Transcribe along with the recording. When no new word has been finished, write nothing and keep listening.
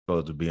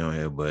supposed to be on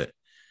here, but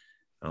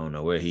I don't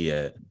know where he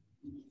at.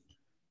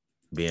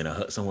 Being a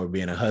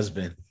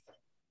husband.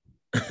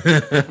 Welcome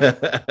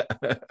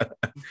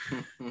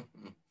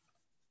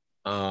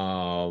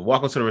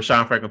to the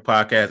Rashawn Franklin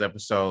podcast,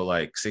 episode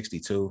like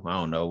 62. I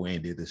don't know. We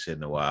ain't did this shit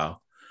in a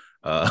while.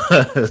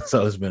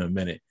 So it's been a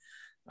minute.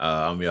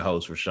 I'm your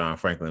host, Rashawn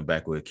Franklin,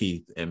 back with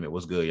Keith. Emmette,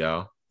 what's good,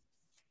 y'all?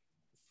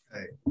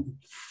 Hey,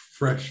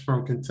 fresh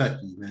from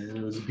Kentucky, man.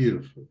 It was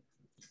beautiful.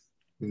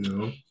 You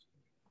know,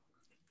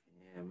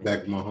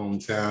 back in my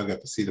hometown, got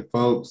to see the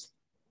folks.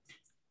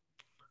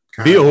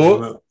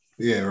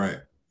 Yeah, right.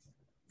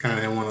 Kind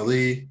of didn't want to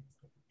leave,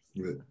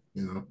 but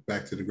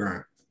back to the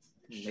grind.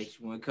 Makes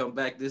you want to come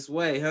back this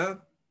way, huh?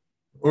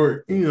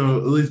 Or at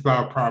least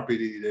buy a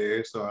property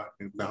there so I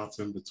can bounce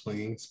in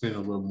between, spend a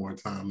little more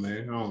time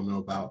there. I don't know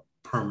about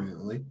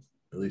permanently,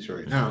 at least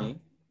right now.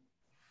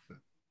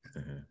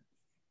 Mm-hmm.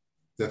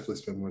 Definitely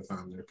spend more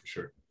time there for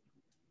sure.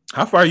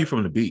 How far are you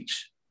from the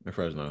beach in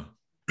Fresno?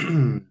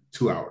 2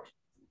 hours.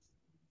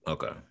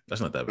 Okay,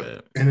 that's not that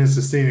bad. And it's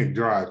a scenic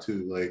drive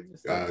too, like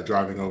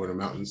driving over the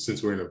mountains.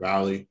 Since we're in a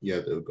valley, you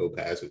have to go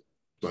past it,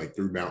 like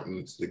through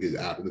mountains to get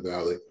out of the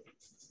valley.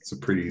 It's a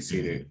pretty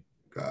scenic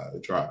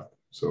drive.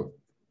 So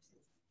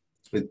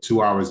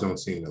 2 hours don't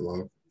seem that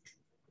long.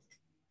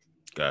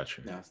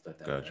 Gotcha. No, it's not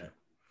that bad.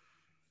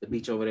 The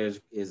beach over there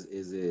is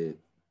it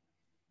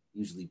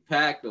usually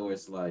packed or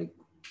it's like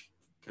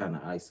kind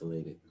of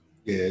isolated?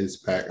 Yeah, it's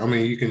packed. I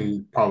mean, you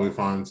can probably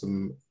find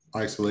some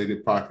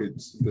isolated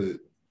pockets, but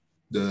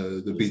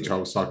the beach I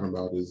was talking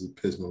about is the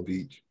Pismo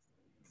Beach,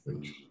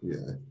 which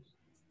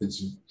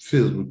it's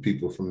filled with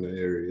people from the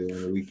area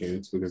on the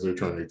weekends because they're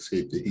trying to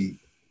escape the heat.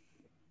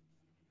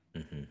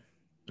 Mm-hmm.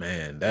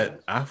 Man,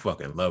 I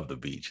fucking love the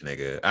beach,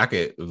 nigga. I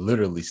could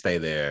literally stay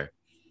there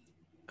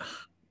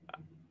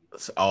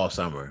all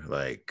summer,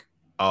 like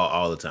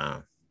all the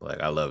time.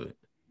 Like I love it.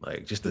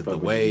 Like just the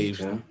waves,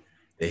 beach,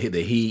 they hit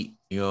the heat.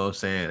 You know what I'm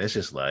saying? It's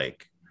just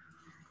like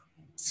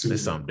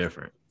it's something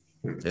different.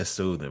 It's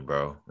soothing,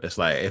 bro. It's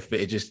like if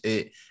it just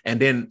and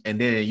then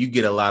you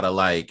get a lot of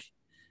like,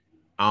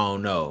 I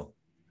don't know.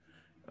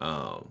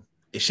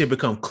 It should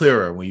become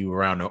clearer when you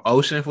around the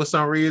ocean for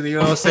some reason. You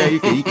know what I'm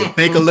saying? You can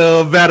think a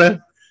little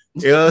better.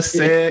 You know what I'm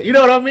saying? You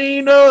know what I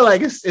mean? No,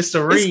 like it's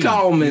serene. It's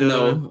calming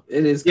though.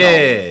 It is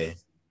calming.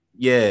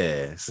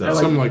 Yeah. So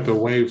something like the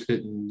waves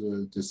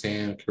hitting the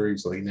sand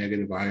creates like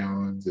negative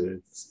ions.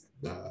 It's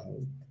I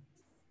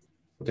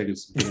think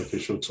it's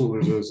beneficial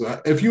towards us.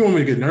 If you want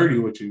me to get nerdy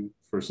with you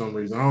for some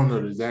reason, I don't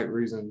know the exact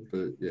reason,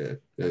 but yeah,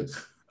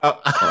 that's.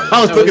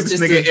 I was looking at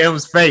this nigga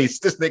M's face.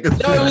 This nigga.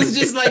 No, it was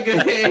just like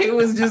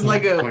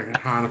like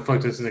how the fuck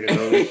this nigga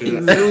know this shit?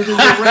 It was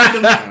just a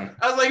random.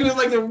 I was like, it was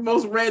like the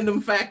most random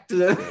fact to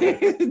know.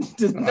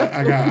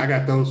 I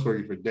got those for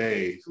you for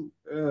days.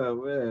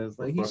 Oh man, it's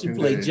like he should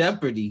play days.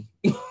 Jeopardy.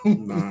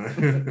 Nah.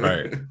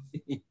 Right.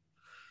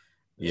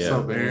 Yeah. What's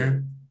up,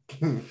 Aaron?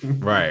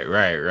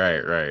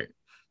 Right.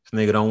 This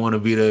nigga don't want to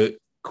be the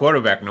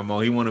quarterback no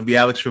more. He want to be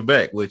Alex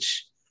Trebek,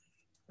 which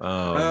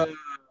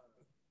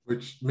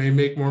may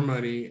make more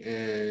money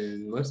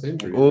and less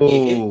injury.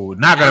 Oh,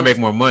 not gonna make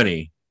more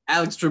money.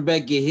 Alex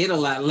Trebek get hit a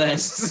lot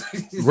less.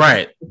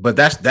 Right, but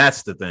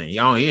that's the thing. He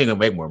ain't gonna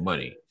make more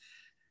money.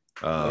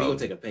 He gonna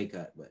take a pay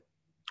cut, but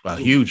a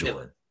huge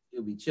one.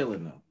 He'll be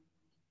chilling though.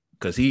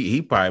 Because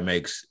he probably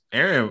makes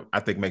Aaron. I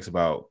think makes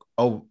about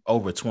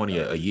over 20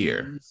 a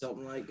year,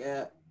 something like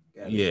that.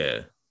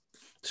 Yeah.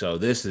 So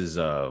this is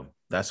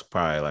that's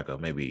probably like a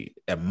maybe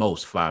at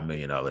most $5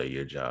 million a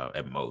year job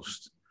at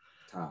most.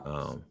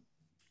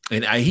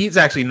 And he's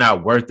actually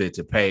not worth it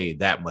to pay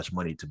that much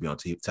money to be on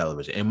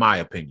television, in my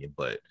opinion.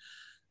 But,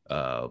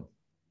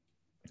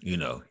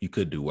 you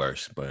could do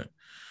worse. But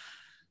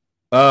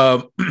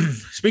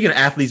speaking of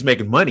athletes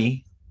making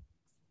money,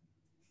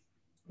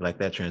 like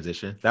that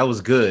transition, that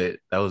was good.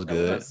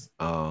 Nice.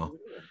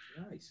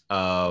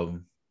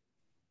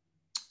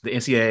 The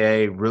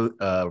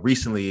NCAA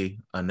recently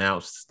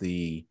announced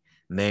the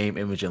name,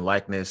 image, and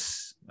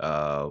likeness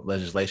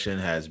legislation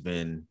has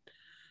been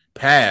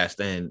passed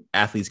and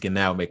athletes can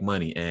now make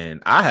money.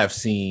 And I have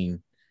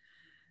seen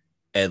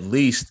at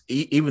least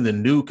even the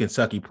new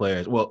Kentucky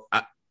players. Well,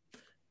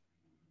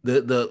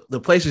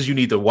 the places you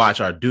need to watch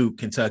are Duke,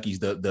 Kentucky's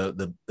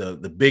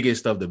the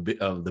biggest of the big,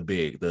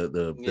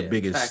 the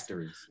biggest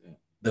factories. Yeah.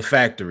 The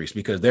factories,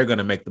 because they're going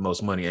to make the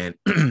most money. And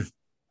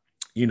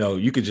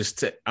you could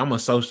just I'm a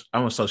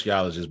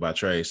sociologist by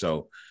trade,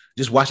 so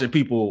just watching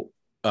people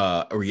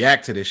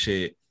react to this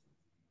shit.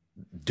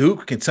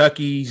 Duke,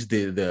 Kentucky's,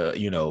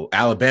 the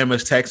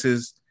Alabama's,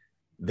 Texas,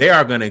 they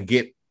are gonna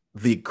get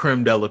the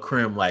creme de la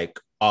creme like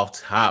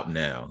off top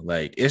now.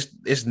 Like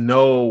it's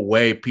no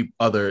way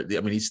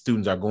these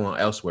students are going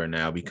elsewhere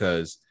now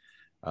because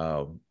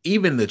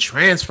even the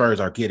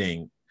transfers are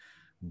getting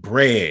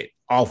bread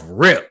off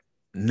rip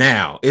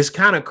now. It's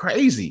kind of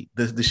crazy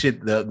the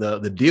shit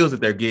the deals that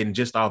they're getting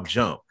just off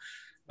jump.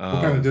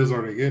 What kind of deals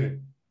are they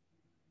getting?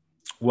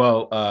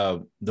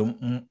 Well,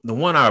 the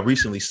one I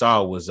recently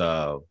saw was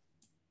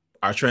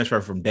our transfer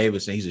from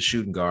Davis, and he's a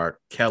shooting guard,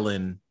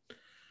 Kellen.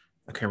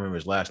 I can't remember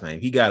his last name.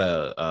 He got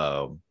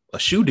a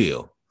shoe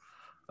deal.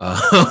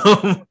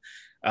 I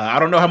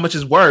don't know how much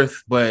it's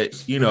worth,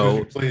 but you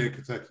know, play in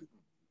Kentucky.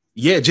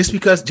 Yeah, just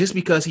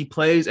because he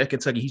plays at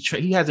Kentucky,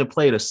 he hasn't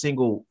played a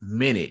single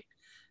minute,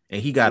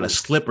 and he got a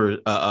slipper,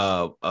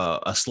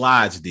 a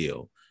slides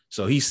deal.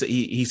 So he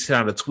sent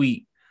out a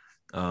tweet.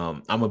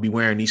 I'm gonna be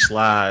wearing these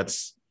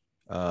slides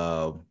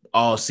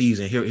all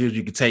season. Here's what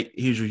you can take.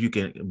 Here's where you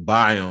can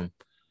buy them.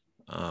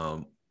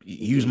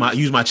 Use my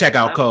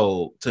checkout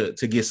code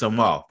to get some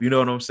off. You know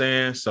what I'm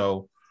saying?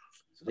 So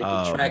they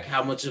can track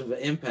how much of an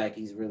impact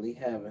he's really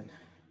having.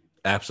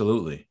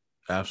 Absolutely.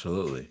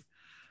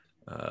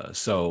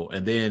 So,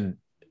 and then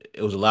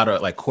it was a lot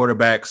of like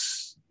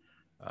quarterbacks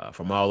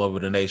from all over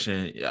the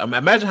nation.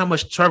 Imagine how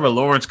much Trevor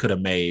Lawrence could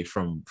have made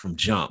from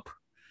jump.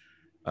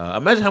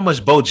 Imagine how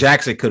much Bo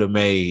Jackson could have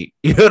made.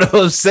 You know what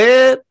I'm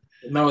saying?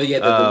 No, yeah,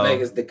 the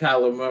Vegas, the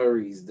Kyler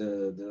Murrays,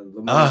 the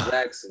Lamar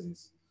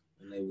Jacksons,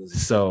 and they was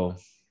so.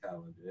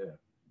 College,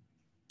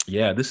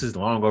 yeah, this is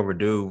long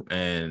overdue,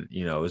 and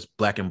you know it's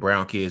black and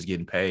brown kids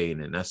getting paid,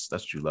 and that's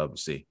what you love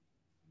to see.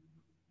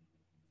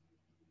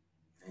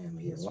 Damn,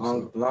 yeah,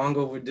 long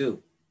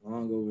overdue.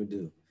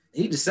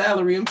 They need to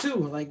salary him too.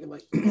 Like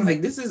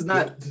this is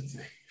not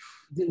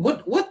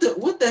what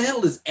the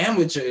hell is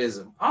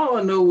amateurism? All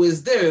I know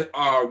is there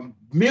are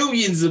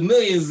millions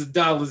of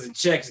dollars in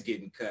checks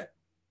getting cut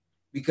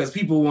because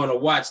people want to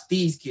watch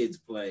these kids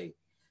play.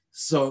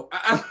 So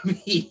I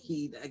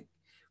mean,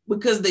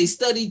 because they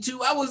study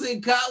too. I was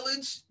in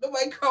college.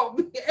 Nobody called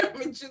me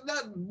amateur.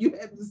 You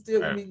have to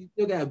still. I mean, you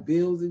still got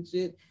bills and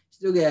shit.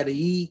 Still got to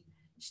eat.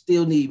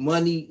 Still need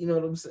money. You know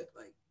what I'm saying?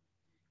 Like,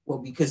 well,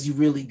 because you're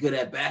really good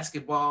at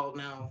basketball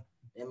now.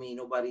 I mean,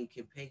 nobody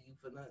can pay you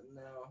for nothing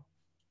now.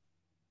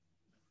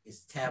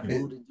 It's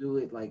taboo to do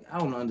it. Like, I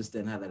don't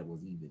understand how that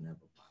was even ever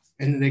possible.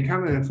 And they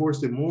kind of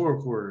enforced it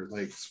more for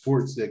like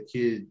sports that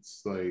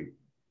kids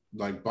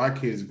like black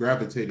kids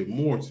gravitated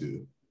more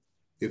to.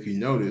 If you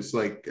notice,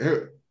 like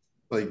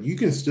you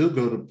can still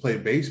go to play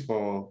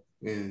baseball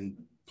and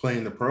play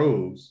in the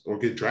pros or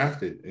get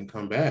drafted and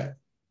come back.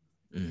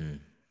 Mm-hmm.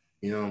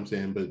 You know what I'm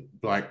saying?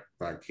 But black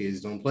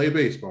kids don't play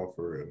baseball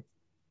for real.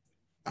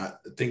 I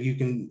think you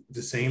can.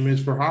 The same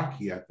is for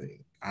hockey. I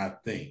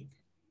think.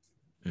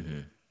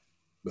 Mm-hmm.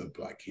 But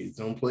black kids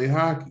don't play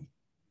hockey.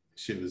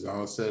 Shit was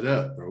all set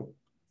up, bro.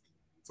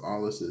 It's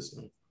all a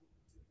system.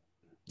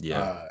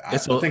 Yeah, I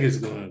think it's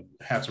going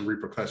to have some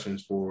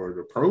repercussions for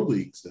the pro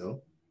leagues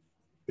though,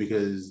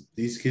 because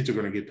these kids are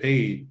going to get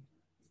paid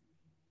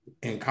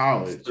in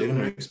college. They're going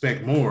to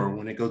expect more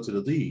when they go to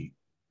the league.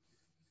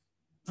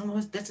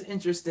 Oh, that's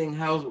interesting.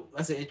 How's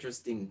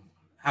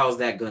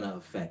that going to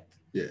affect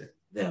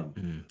them?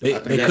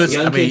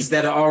 Mm-hmm. Kids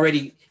that are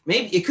already,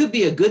 maybe it could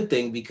be a good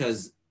thing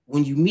because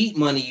when you meet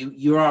money,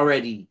 you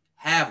already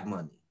have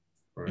money,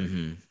 right?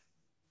 Mm-hmm.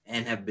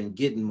 And have been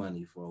getting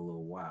money for a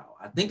little while.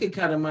 I think it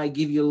kind of might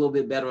give you a little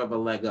bit better of a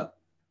leg up.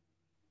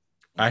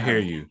 I hear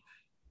you,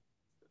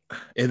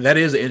 and that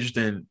is an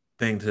interesting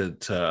thing to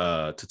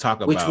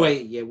talk about. Which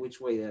way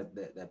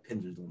that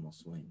pendulum will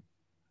swing?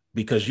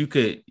 Because you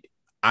could,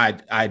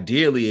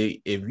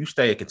 ideally, if you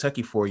stay at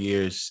Kentucky 4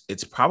 years,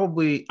 it's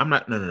probably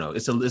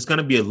it's going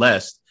to be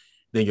less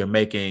than you're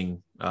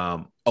making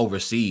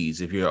overseas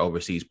if you're an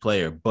overseas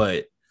player,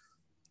 but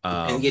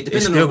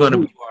it's still going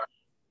to.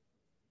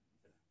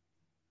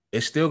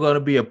 It's still going to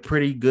be a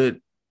pretty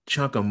good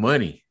chunk of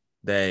money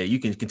that you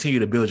can continue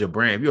to build your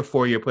brand. If you're a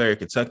 4-year player at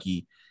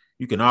Kentucky,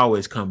 you can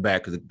always come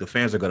back because the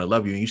fans are going to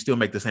love you and you still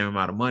make the same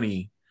amount of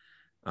money.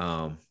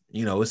 And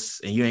you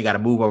ain't got to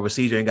move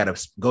overseas. You ain't got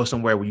to go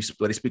somewhere where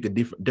they speak a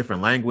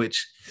different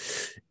language.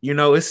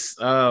 It's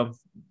going to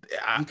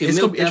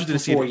be interesting to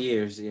see 4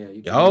 years. Yeah.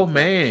 Oh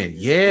man.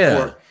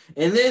 Yeah.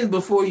 And then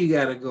before you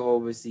got to go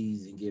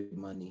overseas and get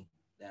money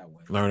that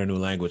way. Learn a new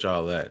language,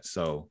 all that.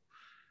 So,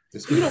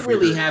 you don't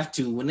really have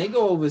to. When they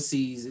go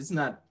overseas, it's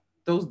not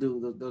those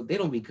dudes. They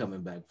don't be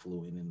coming back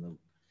fluent in them.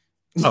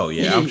 Oh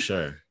yeah, I'm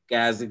sure.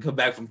 Guys that come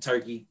back from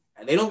Turkey,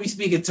 they don't be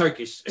speaking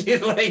Turkish. This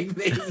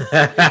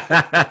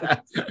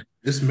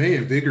may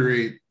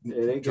invigorate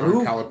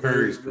John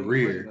Calipari's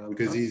career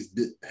because he's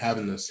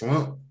having a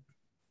slump,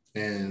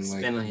 and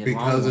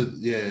because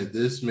of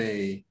this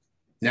may.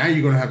 Now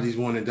you're gonna have these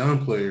one and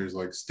done players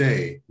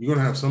stay. You're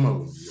gonna have some of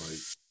them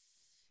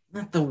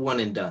not the one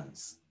and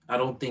dones. I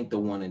don't think the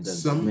one and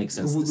done makes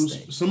sense to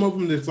stay. Some of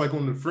them that's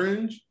on the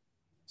fringe.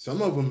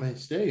 Some of them may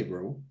stay,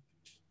 bro.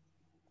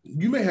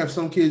 You may have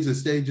some kids that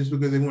stay just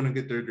because they want to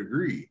get their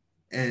degree.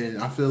 And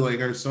I feel like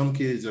there's some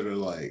kids that are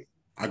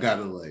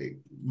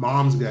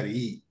mom's gotta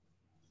eat.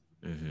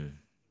 Mm-hmm.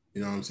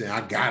 You know what I'm saying?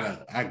 I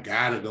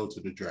gotta go to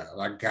the draft.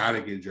 I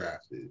gotta get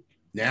drafted.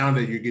 Now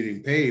that you're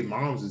getting paid,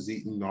 mom's is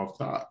eating off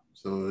top.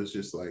 So it's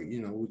just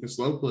we can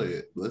slow play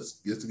it. Let's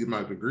get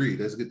my degree.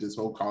 Let's get this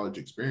whole college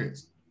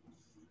experience.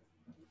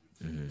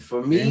 Mm-hmm.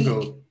 For me,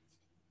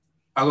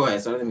 I'll go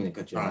ahead. So I didn't mean to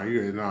cut you off.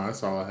 No,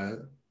 that's all I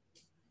had.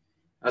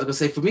 I was gonna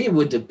say, for me, it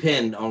would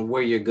depend on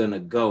where you're gonna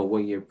go,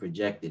 where you're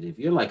projected. If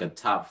you're like a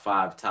top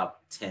 5,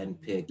 top 10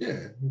 pick,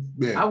 yeah,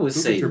 I would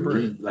say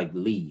leave. Like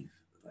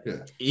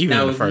Even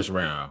in the first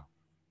round.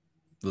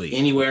 Leave.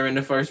 Anywhere in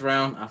the first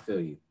round, I feel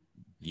you.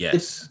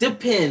 Yes.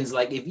 Depends.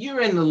 Like if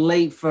you're in the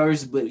late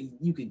first, but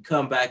you could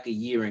come back a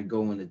year and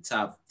go in the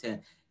top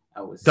 10.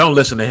 Don't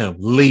listen to him.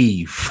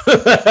 Leave.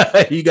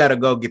 You gotta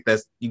go get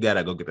that. You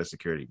gotta go get that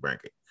security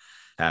blanket.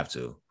 Have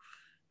to.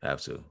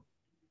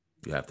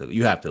 You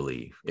have to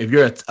leave. If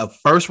you're a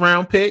first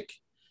round pick,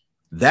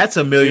 that's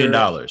 $1 million.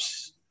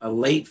 A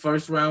late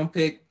first round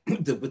pick,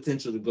 the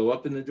potential to go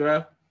up in the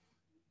draft.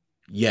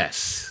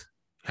 Yes,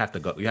 have to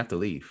go. You have to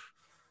leave.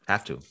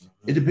 Have to.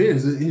 It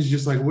depends. It's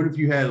just like, what if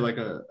you had like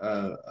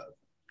a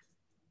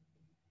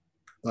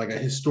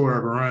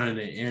historic run and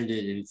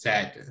ended in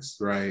sadness,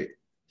 right?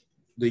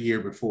 The year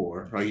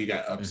before, like you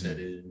got upset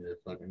in the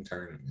fucking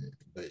tournament,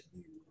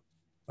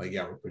 but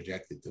y'all were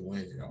projected to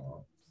win it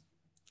all.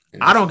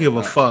 And I don't give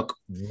a fuck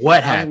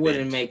what happened. I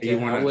wouldn't make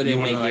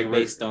it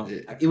based on.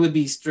 It would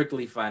be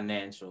strictly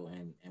financial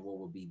and what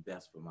would be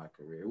best for my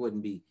career. It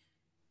wouldn't be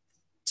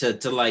to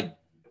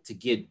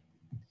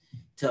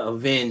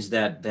avenge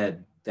that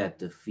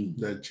defeat,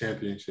 that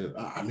championship.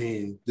 I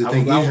mean,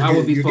 I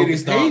would be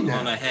focused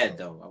on ahead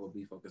though. I would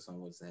be focused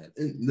on what's ahead.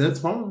 That's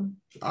fine.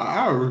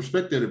 I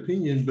respect that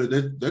opinion, but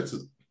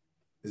is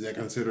that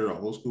considered a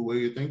old school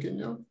way of thinking,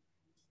 yo?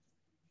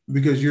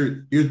 Because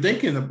you're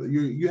thinking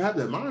you have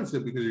that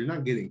mindset because you're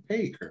not getting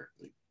paid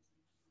currently.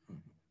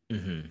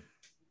 Mm-hmm.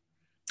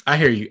 I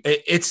hear you.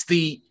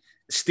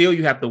 Still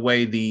you have to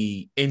weigh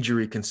the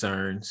injury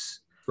concerns,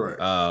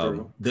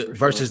 right?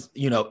 Versus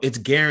it's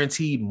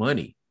guaranteed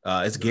money.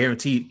 It's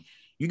guaranteed.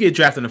 You get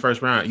drafted in the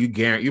first round,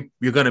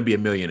 you're gonna be a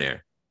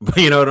millionaire.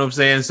 You know what I'm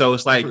saying? So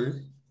it's like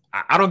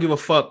I don't give a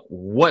fuck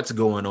what's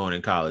going on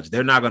in college.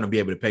 They're not gonna be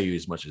able to pay you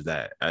as much as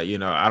that. I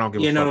don't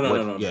give a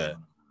fuck. No.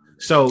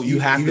 So you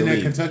have to leave. Even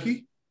at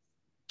Kentucky?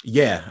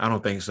 Yeah, I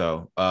don't think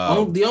so.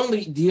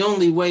 The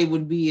only way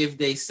would be if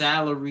they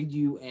salaried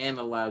you and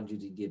allowed you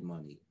to get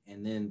money,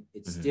 and then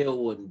it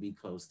still wouldn't be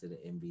close to the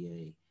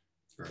NBA.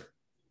 Right.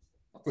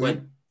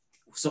 But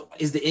so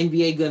is the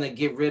NBA gonna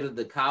get rid of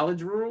the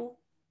college rule?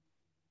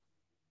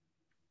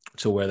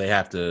 To where they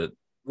have to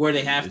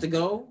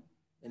go,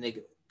 and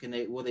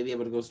will they be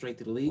able to go straight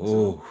to the league?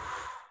 Oh,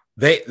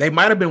 they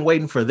might have been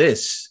waiting for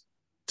this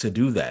to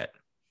do that.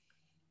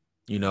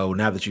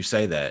 Now that you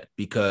say that,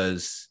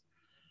 because,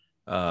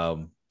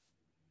 now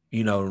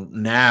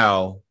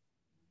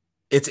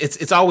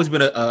it's always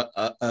been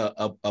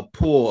a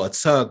pull, a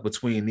tug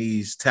between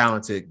these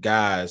talented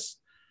guys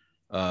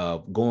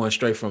going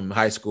straight from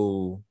high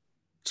school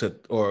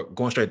or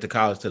going straight to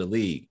college to the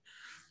league,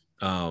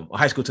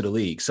 high school to the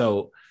league.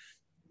 So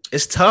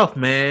it's tough,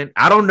 man.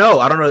 I don't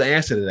know the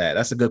answer to that.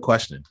 That's a good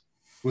question.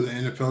 Will the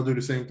NFL do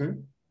the same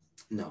thing?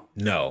 No,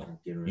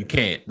 you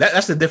can't.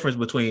 That's the difference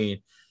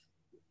between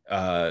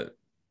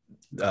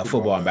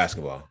football and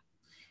basketball.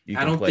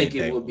 I don't think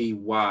it would be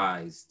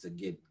wise to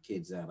get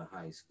kids out of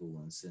high school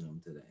and send them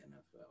to the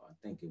NFL. I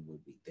think it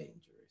would be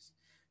dangerous.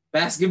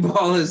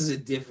 Basketball is a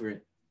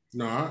different.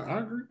 No, I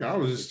agree. I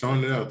was just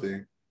throwing it out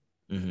there.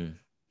 Mm-hmm.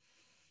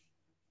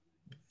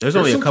 There's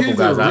only a couple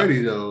guys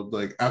already though.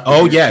 Like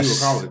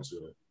yes, college.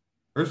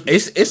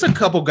 It's a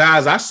couple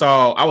guys I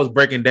saw. I was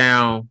breaking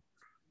down,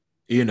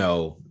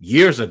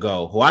 years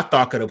ago, who I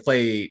thought could have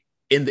played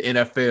in the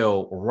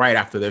NFL right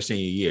after their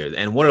senior year.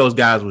 And one of those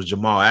guys was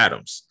Jamal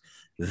Adams.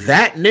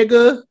 That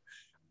nigga,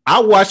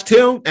 I watched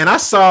him and I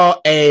saw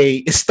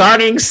a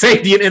starting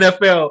safety in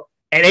NFL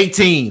at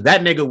 18.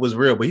 That nigga was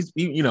real, but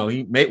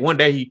he made one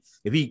day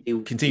if he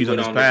continues on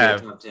his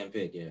path. Top 10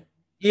 pick,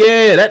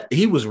 that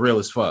he was real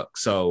as fuck.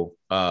 So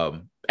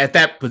at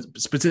that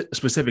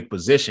specific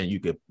position, you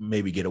could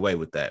maybe get away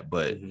with that,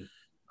 but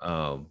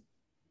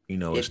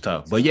it's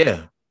tough. But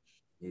yeah,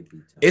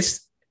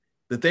 it's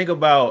the thing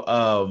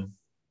about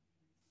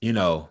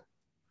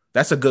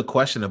that's a good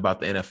question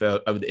about the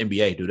NFL of the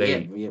NBA. Do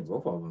they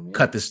both of them,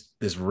 cut this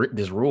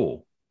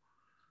rule?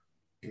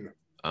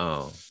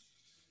 Because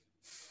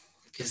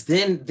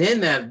then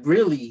that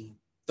really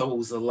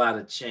throws a lot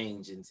of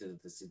change into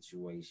the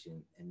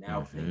situation, and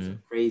now things are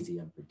crazy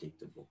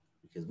unpredictable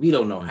because we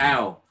don't know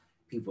how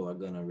people are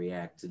going to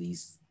react to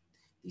these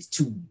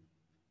two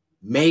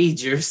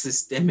major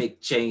systemic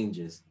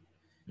changes.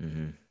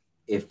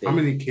 How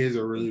many kids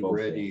are really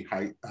ready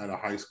out of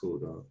high school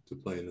though to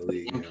play in the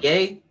league?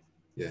 NBA,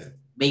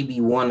 maybe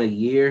one a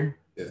year.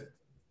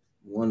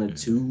 One or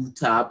two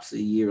tops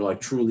a year,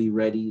 like truly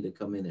ready to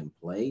come in and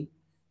play.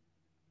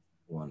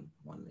 One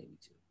maybe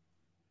two.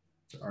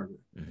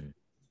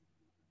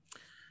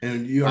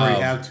 And you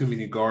already have too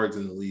many guards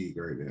in the league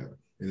right now.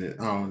 And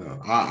I don't know.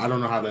 I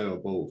don't know how that'll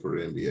evolve for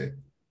the NBA.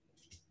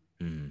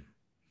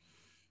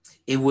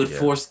 It would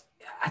force.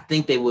 I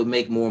think they would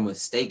make more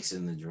mistakes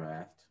in the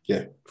draft.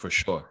 Yeah, for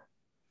sure.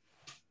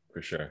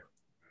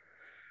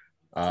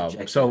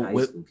 So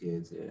with school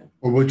kids,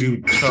 or would you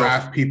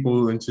draft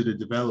people into the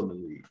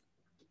development league,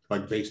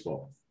 like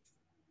baseball?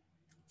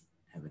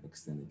 Have an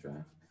extended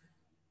draft.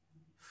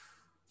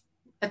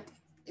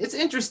 It's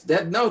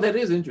interesting. That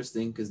is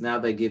interesting because now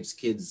that gives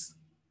kids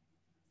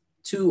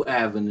two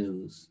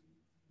avenues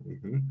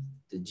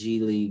the G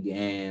League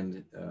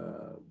and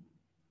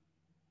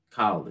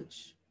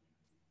college.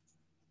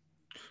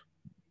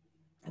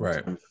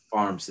 Right.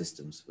 Farm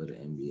systems for the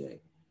NBA.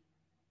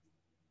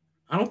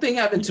 I don't think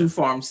having two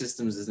farm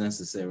systems is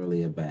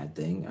necessarily a bad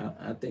thing.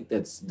 I think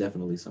that's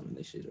definitely something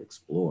they should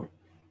explore.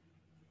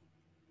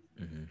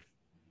 Mm-hmm.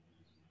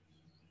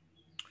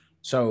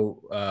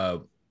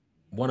 So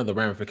one of the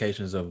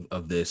ramifications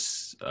of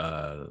this,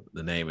 the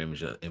name,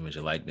 image,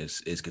 and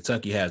likeness, is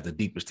Kentucky has the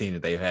deepest team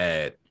that they've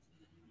had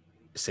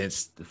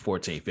since the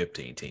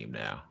 14-15 team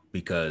now,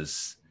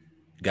 because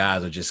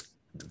guys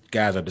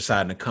are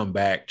deciding to come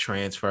back,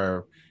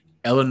 transfer.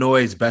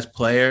 Illinois' best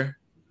player,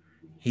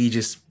 he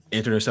just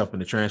entered himself in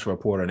the transfer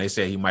portal, and they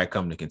said he might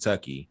come to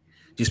Kentucky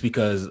just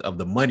because of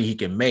the money he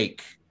can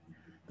make,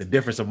 the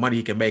difference of money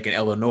he can make in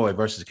Illinois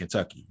versus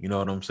Kentucky. You know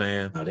what I'm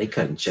saying? Oh, they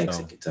cutting checks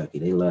in Kentucky.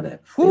 They love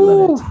that.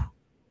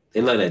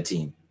 They love that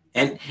team.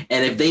 And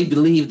if they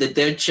believe that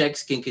their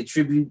checks can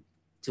contribute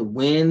to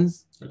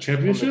wins, a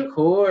championship on the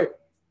court,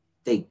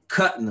 they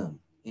cutting them.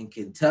 In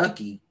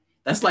Kentucky,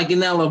 that's like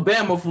in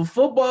Alabama for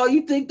football.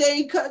 You think they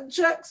ain't cutting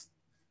checks?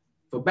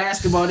 For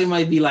basketball, they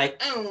might be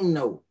like, I don't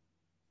know.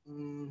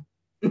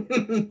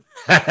 They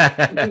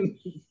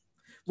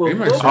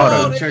might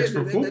start checks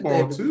for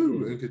football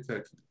too in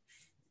Kentucky.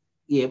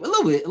 Yeah, but a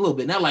little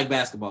bit. Not like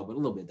basketball, but a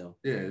little bit though.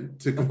 Yeah,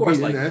 to compete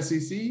in the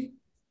SEC.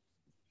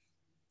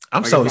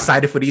 I'm so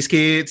excited for these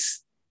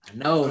kids. I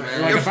know,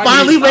 man. They're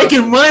finally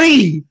making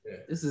money.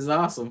 This is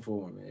awesome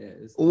for them,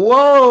 man.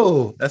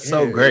 Whoa, that's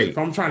so great. If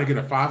I'm trying to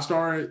get a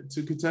 5-star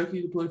to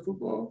Kentucky to play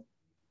football,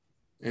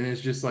 and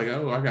it's just like,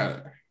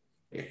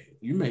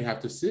 you may have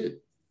to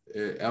sit.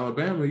 At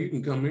Alabama, you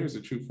can come here as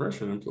a true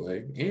freshman and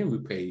play, and we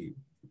paid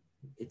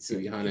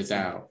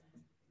 $300,000.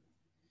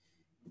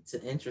 It's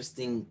an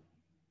interesting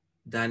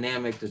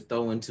dynamic to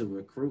throw into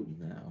recruiting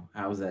now.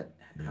 How that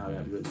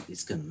really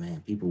is gonna,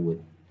 man, people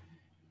with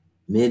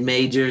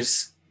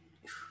mid-majors.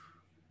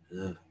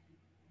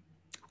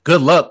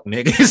 Good luck,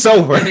 nigga. It's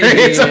over.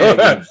 It's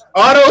over.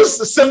 All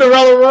those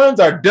Cinderella runs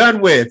are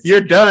done with.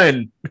 You're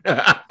done.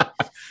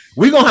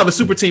 We're gonna have a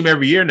super team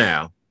every year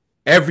now.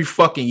 Every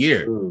fucking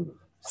year.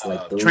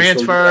 Like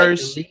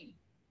transfers,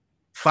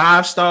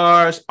 5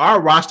 stars. Our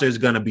roster is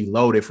gonna be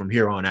loaded from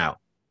here on out.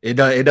 It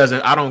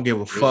doesn't. I don't give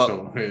a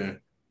fuck.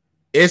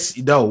 It's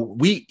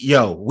we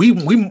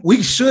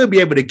should be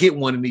able to get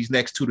one in these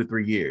next 2 to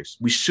 3 years.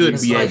 We should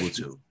be able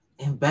to.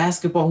 In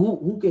basketball,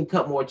 who can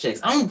cut more checks?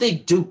 I don't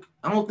think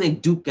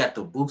Duke got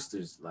the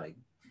boosters. Like,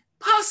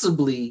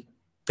 possibly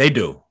they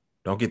do.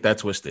 Don't get that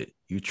twisted.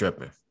 You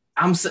tripping?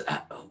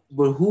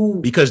 But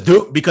who? Because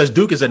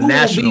Duke is a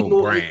national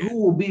brand.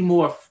 Who will be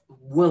more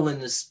willing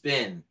to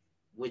spend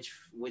which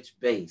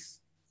base?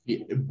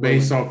 Yeah,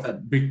 based off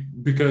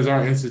because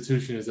our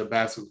institution is a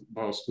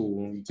basketball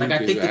school. Like,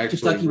 I think that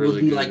Kentucky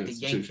would be like the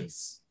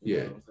Yankees.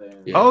 Yeah.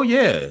 Oh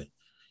yeah.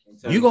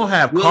 You're gonna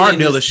have car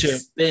dealership.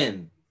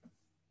 Spend.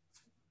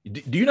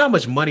 Do you know how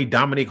much money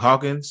Dominique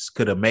Hawkins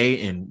could have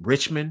made in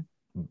Richmond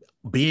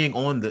being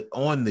on the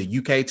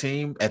UK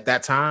team at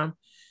that time?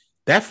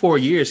 That 4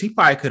 years, he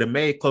probably could have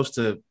made close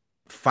to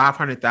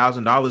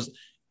 $500,000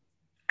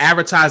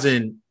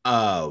 advertising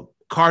car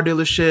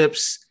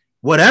dealerships,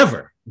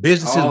 whatever,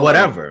 businesses,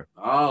 whatever.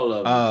 All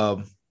of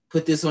them.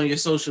 Put this on your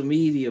social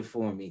media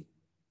for me.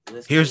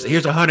 Here's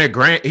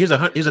 $100,000. Here's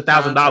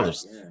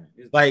 $1,000.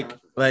 Yeah,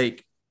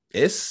 like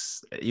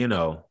it's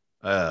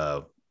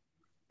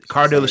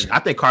car dealerships. I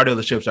think car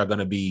dealerships are going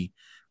to be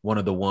one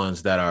of the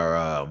ones that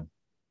are,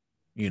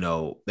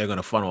 they're going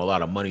to funnel a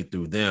lot of money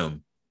through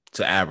them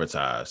to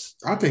advertise.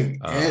 I think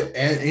at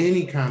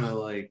any kind of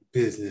like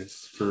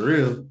business for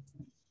real,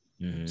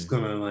 it's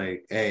gonna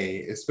like,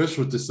 hey,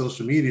 especially with the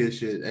social media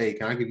shit. Hey,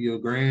 can I give you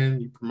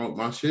 $1,000? You promote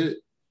my shit.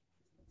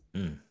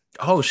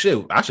 Oh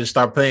shit! I should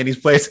start paying these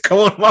players to come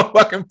on my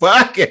fucking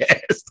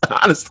podcast.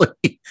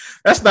 Honestly,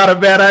 that's not a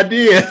bad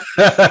idea.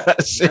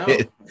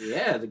 Shit. No,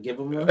 yeah, to give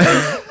them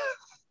let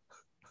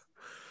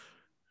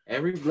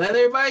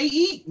everybody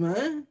eat,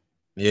 man.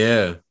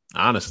 Yeah,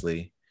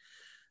 honestly.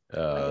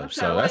 So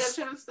that's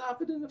trying to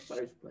stop it in the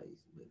first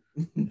place.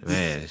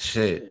 Man,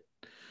 shit.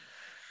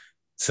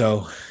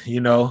 So,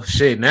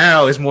 shit,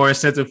 now it's more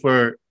incentive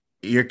for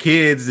your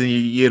kids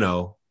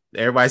and,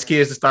 everybody's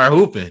kids to start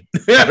hooping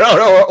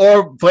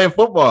or playing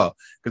football,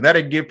 because now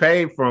they get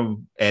paid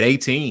from at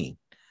 18.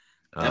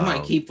 That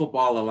might keep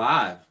football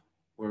alive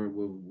where it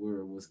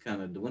was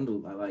kind of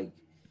dwindled.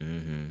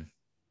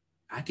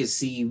 I could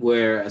see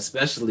where,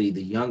 especially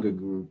the younger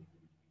group,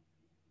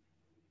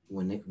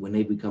 when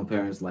they become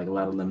parents, like a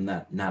lot of them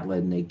not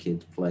letting their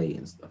kids play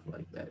and stuff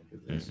like that.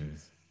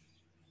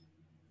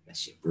 That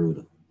shit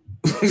brutal.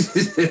 Because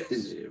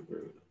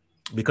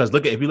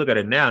if you look at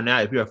it now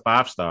if you're a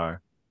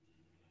 5-star,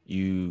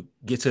 you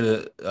get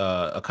to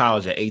a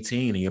college at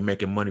 18 and you're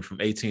making money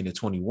from 18 to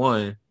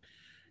 21,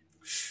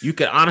 you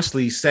can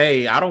honestly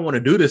say, I don't want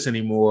to do this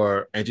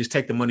anymore, and just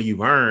take the money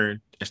you've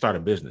earned and start a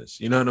business.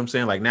 You know what I'm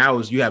saying? Like, now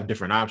you have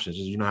different options.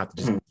 You don't have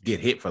to just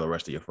get hit for the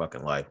rest of your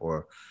fucking life,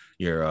 or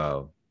your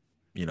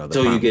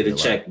so you get a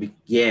check.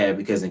 Yeah,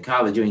 because in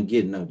college you ain't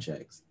getting no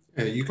checks.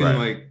 And you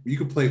can you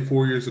can play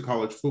 4 years of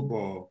college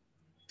football,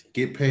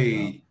 get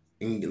paid,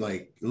 and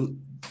like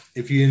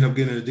if you end up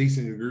getting a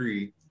decent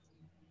degree.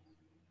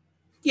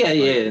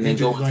 And then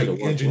go into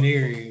the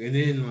engineering, and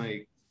then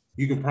like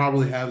you can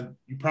probably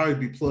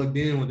be plugged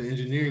in with an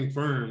engineering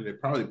firm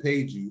that probably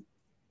paid you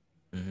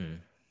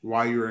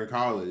while you were in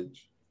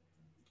college,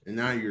 and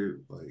now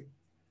you're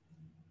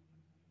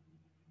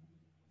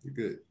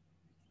good.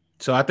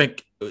 So I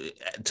think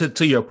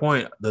to your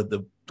point,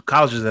 the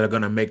colleges that are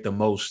going to make the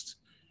most,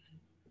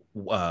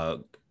 who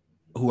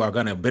are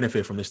going to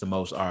benefit from this the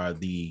most, are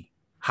the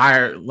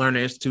higher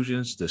learning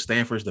institutions, the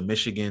Stanfords, the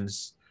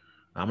Michigans.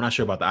 I'm not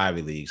sure about the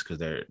Ivy Leagues because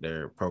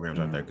their programs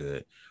aren't that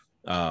good.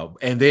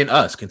 And then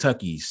us,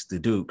 Kentucky's, the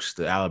Dukes,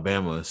 the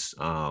Alabamas,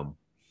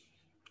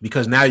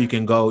 because now you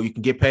can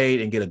get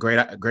paid and get a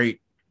great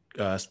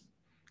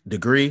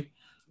degree,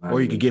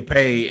 or you can get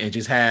paid and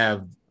just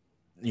have,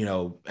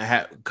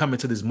 come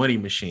into this money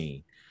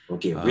machine. Or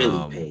get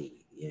really paid.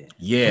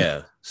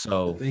 Yeah.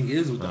 So the thing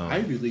is with the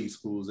Ivy League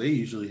schools, they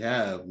usually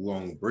have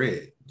long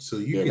bread. So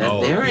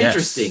they're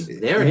interesting.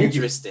 They're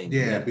interesting.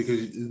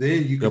 Because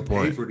then you can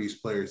pay for these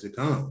players to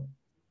come.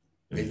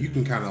 And you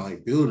can kind of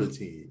like build a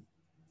team.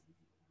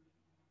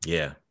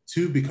 Yeah.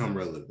 To become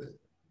relevant.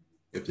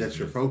 If that's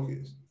your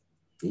focus.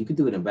 You can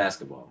do it in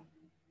basketball.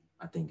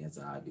 I think that's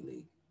the Ivy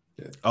League.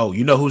 Yeah. Oh,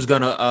 you know who's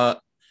gonna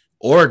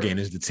Oregon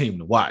is the team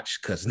to watch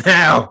because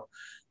now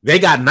they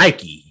got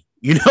Nike.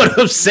 You know what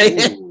I'm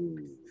saying? Ooh.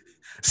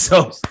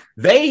 So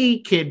they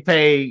can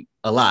pay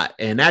a lot,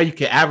 and now you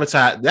can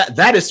advertise.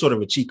 That is sort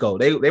of a cheat code.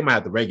 They might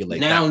have to regulate.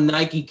 Now that.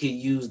 Nike can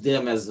use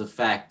them as a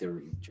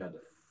factory. Yeah.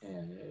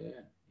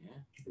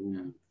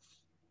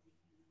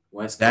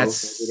 West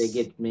Coast,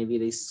 maybe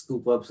they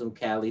scoop up some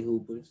Cali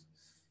hoopers.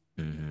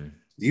 Mm-hmm.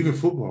 Even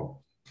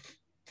football.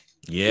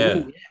 Yeah.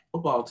 Ooh,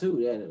 football too.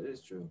 Yeah, that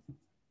is true.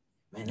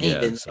 Man,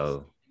 been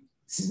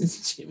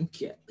since Jim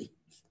Kelly.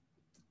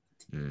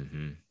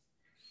 Mm-hmm.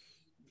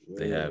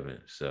 They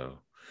haven't. So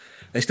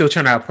they still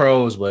turn out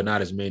pros, but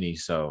not as many.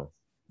 So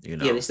Yeah,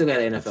 they still got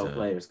NFL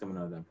players coming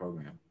out of that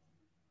program.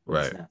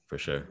 Right, for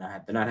sure.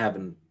 They're not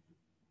having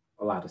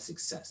a lot of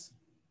success.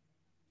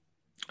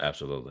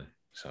 Absolutely.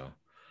 So,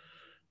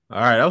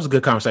 all right, that was a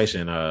good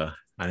conversation. I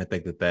didn't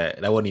think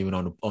that wasn't even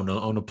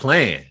on the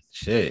plan.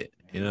 Shit,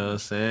 you know what I'm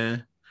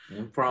saying?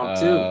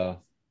 Impromptu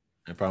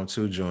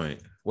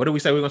joint. What did we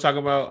say we were gonna talk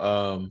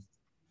about?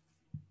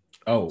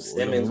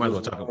 Simmons. We might as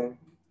well talk about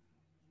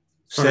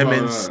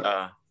Simmons.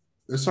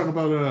 Let's talk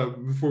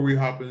about before we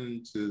hop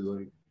into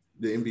like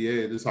the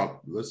NBA.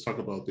 Let's talk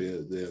about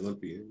the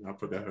Olympian. I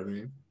forgot her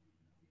name.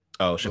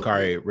 Oh,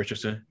 Sha'Carri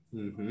Richardson.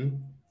 Mm-hmm.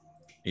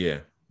 Yeah.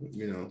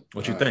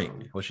 What you think?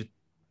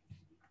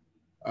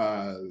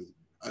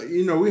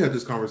 We had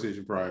this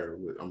conversation prior.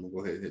 I'm gonna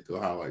go ahead and hit the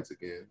highlights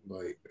again.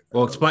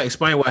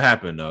 Explain what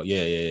happened though.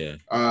 Yeah.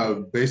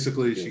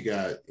 Basically, she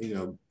got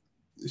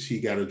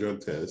a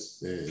drug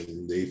test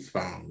and they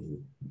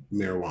found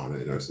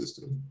marijuana in her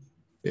system,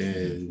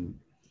 and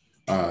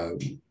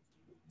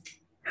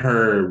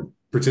her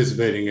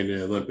participating in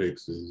the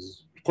Olympics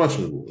is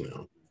questionable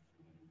now,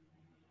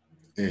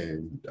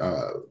 and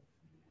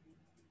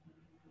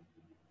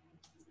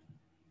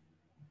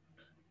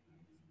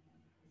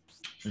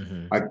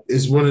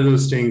it's one of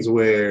those things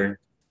where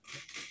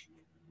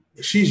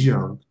she's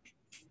young.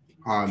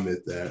 I'll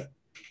admit that,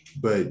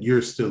 but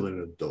you're still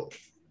an adult.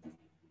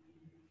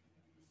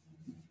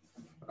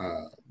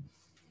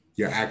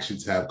 Your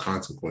actions have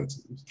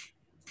consequences.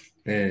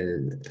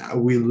 And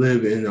we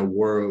live in a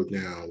world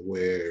now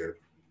where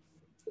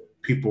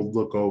people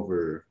look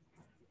over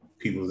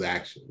people's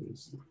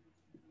actions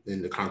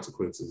and the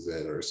consequences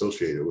that are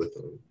associated with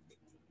them.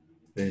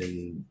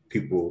 And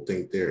people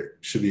think they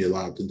should be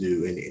allowed to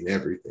do any and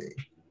everything.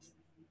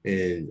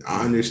 And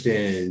I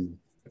understand,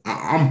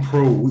 I'm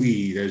pro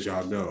weed, as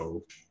y'all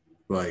know,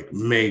 like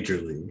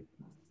majorly,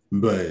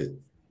 but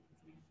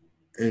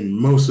in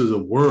most of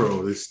the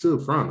world, it's still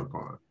frowned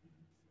upon.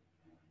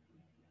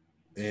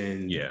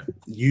 And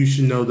you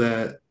should know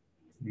that.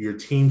 Your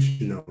team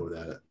should know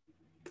that.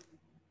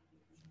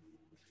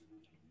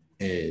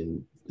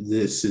 And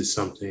this is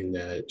something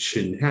that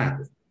shouldn't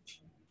happen.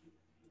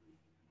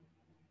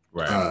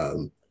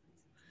 Right.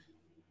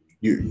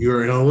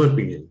 You're an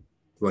Olympian.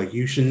 Like,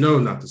 you should know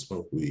not to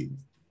smoke weed.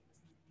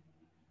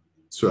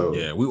 So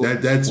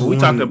that's we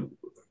talked about.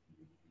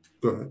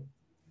 Go ahead.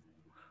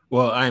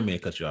 Well, I didn't mean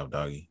to cut you off,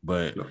 doggy,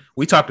 but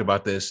we talked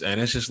about this,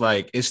 and it's just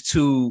like it's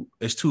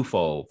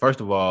twofold.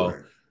 First of all,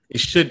 it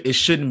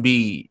shouldn't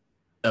be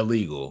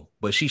illegal,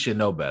 but she should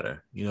know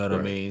better. You know what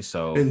I mean?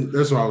 So, and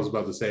that's what I was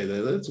about to say.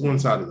 That's one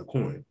side of the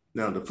coin.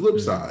 Now, the flip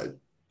side,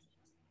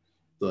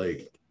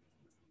 like,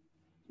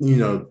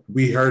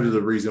 we heard of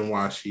the reason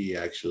why she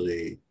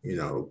actually,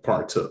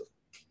 partook.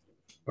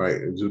 Right?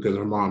 It was because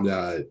her mom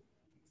died.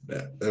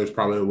 That was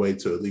probably a way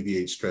to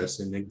alleviate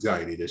stress and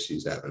anxiety that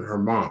she's having. Her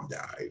mom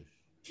died.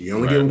 You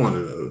only get one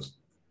of those.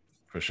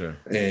 For sure.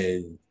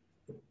 And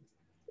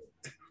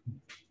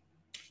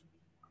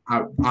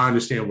I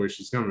understand where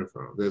she's coming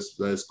from.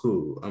 That's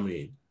cool. I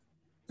mean,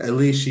 at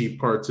least she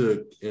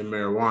partook in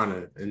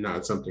marijuana and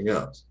not something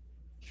else.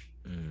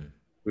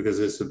 Because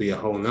this would be a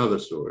whole nother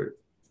story.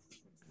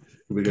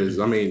 Because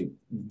I mean,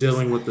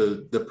 dealing with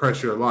the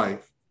pressure of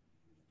life,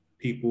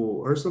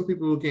 some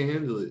people can't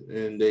handle it,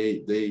 and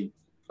they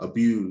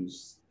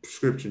abuse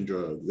prescription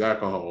drugs,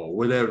 alcohol,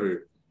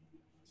 whatever.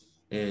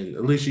 And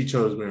at least she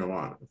chose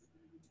marijuana.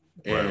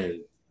 Right.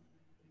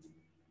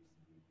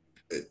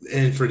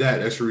 And for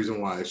that's the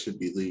reason why it should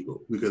be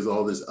legal, because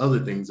all these other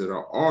things that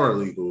are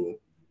legal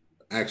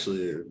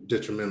actually are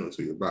detrimental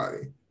to your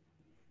body.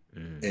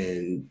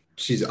 And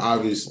she's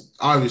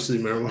obviously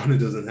marijuana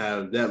doesn't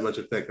have that much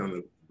effect on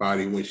the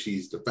body when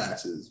she's the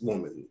fastest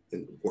woman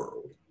in the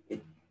world.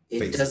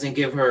 It doesn't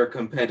give her a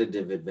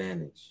competitive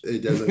advantage.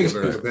 It doesn't give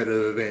her a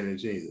competitive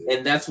advantage either.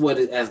 And that's what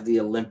as the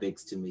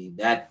Olympics, to me,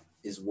 that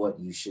is what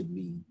you should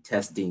be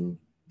testing.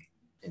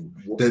 And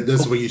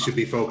that's what you should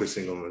be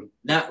focusing on.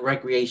 Not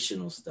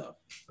recreational stuff.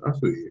 I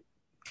feel you.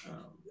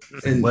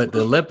 But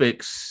the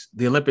Olympics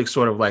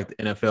sort of like the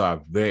NFL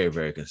are very,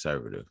 very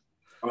conservative.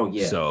 Oh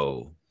yeah.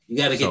 So you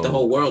got to get the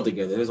whole world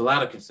together. There's a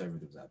lot of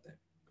conservatives out there.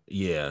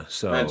 Yeah.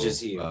 So not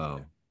just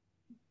here.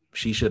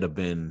 She should have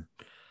been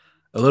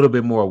a little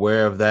bit more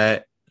aware of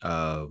that.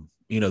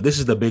 This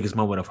is the biggest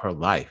moment of her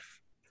life.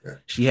 Yeah.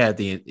 She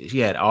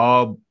had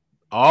all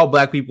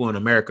Black people in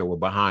America were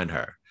behind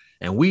her.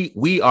 And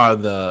we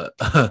are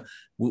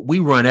we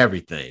run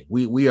everything.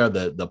 We are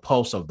the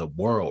pulse of the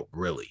world,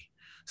 really.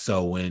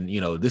 So when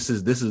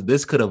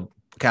this could have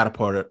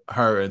catapulted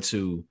her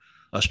into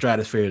a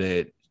stratosphere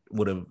that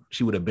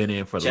she would have been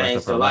in for the rest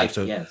of her life.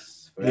 So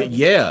yes,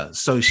 yeah.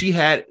 So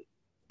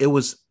it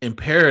was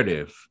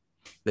imperative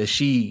that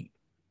she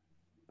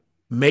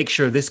make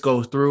sure this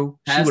goes through.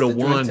 She would have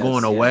won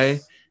going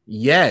away.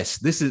 Yes,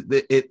 this is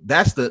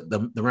that's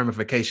the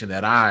ramification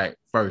that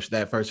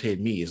first hit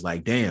me. Is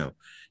like, damn.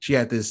 She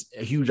had this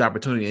huge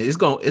opportunity. It's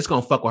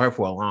gonna fuck with her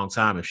for a long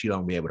time if she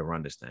don't be able to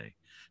run this thing,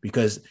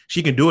 because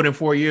she can do it in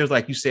 4 years,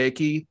 like you said,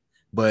 Keith.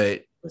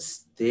 But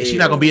she's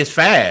not gonna be as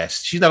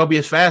fast. She's not gonna be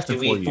as fast in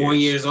 4 years. 4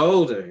 years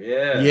older,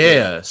 yeah.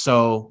 Yeah.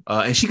 So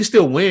and she can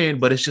still win,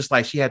 but it's just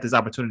like she had this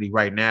opportunity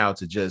right now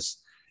to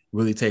just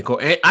really take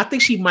hold. And I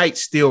think she might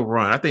still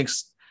run. I think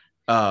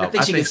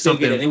she can still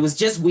get it. It was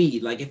just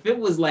weed. Like if it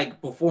was like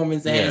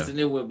performance enhancing,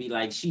 it would be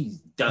like she's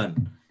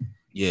done.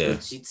 Yeah,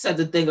 but she said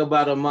the thing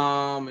about her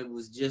mom. It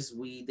was just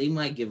weed. They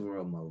might give her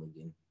a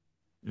mulligan.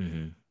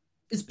 Mm-hmm.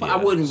 I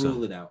wouldn't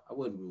rule it out.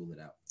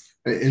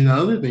 And the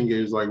other thing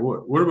is, like,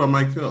 what about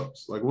Mike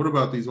Phelps? Like, what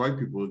about these white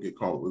people who get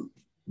caught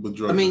with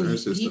drugs? I mean,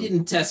 he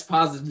didn't test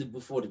positive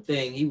before the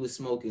thing. He was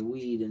smoking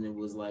weed, and it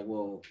was like,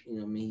 well,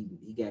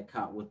 he got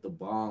caught with the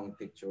bong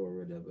picture or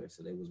whatever.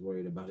 So they was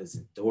worried about his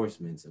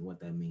endorsements and what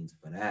that means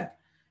for that.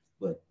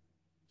 But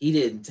he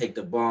didn't take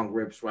the bong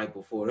rips right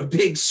before the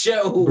big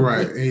show.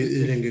 Right. It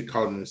didn't get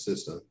caught in the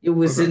system. It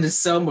was in the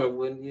summer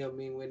when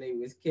when they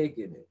was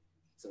kicking it.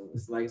 So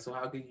it's like, so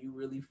how can you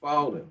really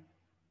fault him?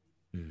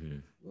 Mm-hmm.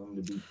 You want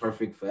him to be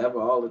perfect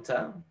forever all the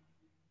time?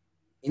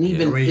 And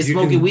even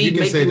smoking weed.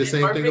 You can say the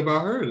same thing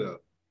about her though.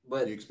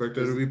 But you expect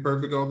her to be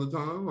perfect all the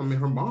time? I mean,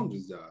 her mom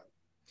just died.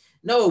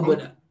 No,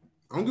 but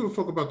I don't give a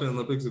fuck about the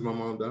Olympics if my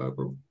mom died,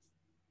 bro.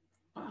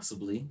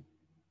 Possibly.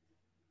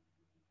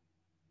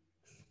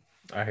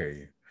 I hear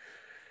you.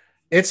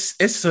 It's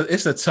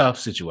a tough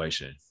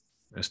situation.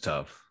 It's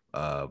tough.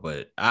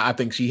 But I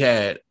think she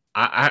had.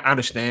 I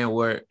understand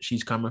where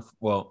she's coming from.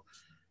 Well,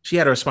 she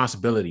had a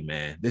responsibility,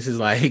 man. This is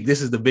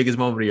the biggest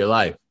moment of your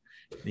life.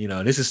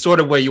 This is sort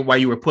of why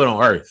you were put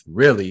on Earth.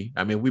 Really,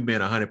 I mean, we've been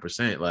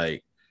 100%.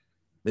 Like,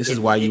 this is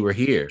why you were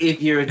here.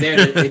 If you're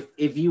there,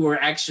 if you were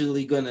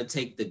actually gonna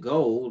take the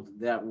gold,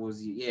 that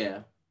was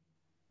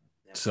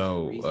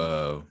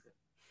So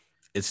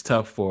it's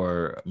tough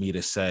for me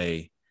to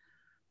say.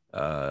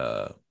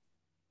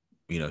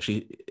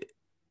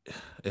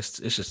 It's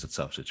just a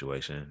tough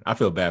situation. I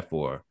feel bad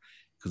for her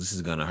because this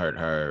is gonna hurt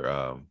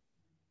her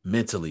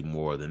mentally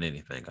more than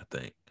anything, I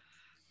think.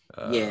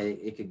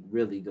 It could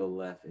really go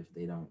left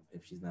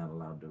if she's not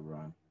allowed to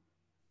run.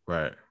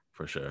 Right,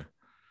 for sure.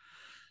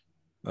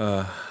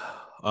 I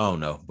don't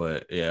know,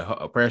 but yeah,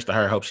 prayers to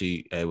her. Hope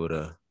she able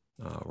to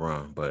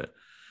run. But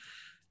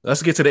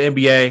let's get to the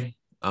NBA.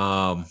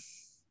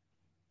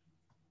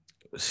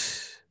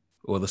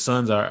 Well, the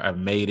Suns have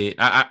made it.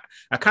 I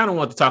kind of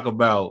want to talk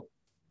about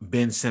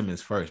Ben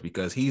Simmons first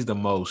because he's the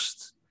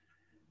most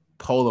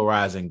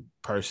polarizing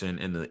person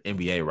in the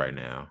NBA right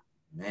now.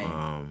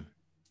 Man.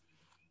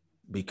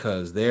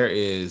 Because there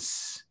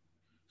is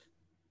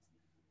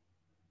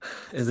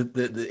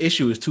the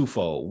issue is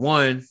twofold.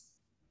 One,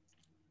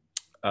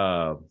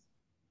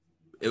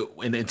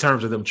 in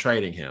terms of them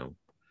trading him,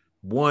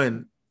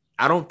 one,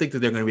 I don't think that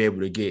they're going to be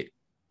able to get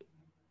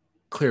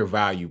clear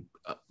value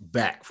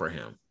back for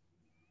him.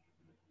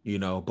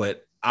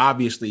 But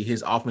obviously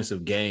his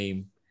offensive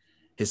game,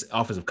 his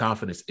offensive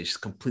confidence is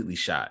completely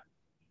shot.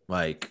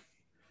 Like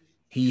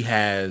he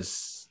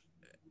has,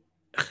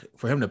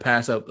 for him to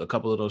pass up a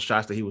couple of those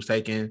shots that he was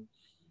taking,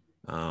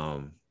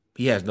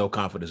 he has no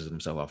confidence in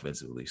himself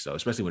offensively. So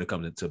especially when it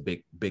comes into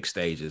big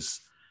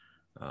stages,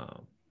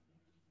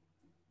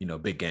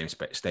 big game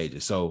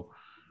stages. So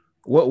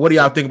what do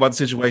y'all think about the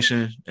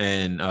situation?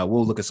 And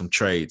we'll look at some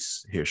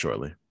trades here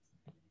shortly.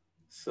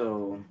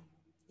 So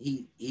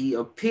he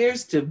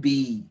appears to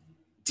be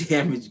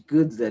damaged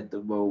goods at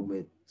the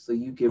moment. So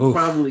you can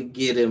probably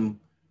get him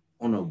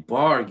on a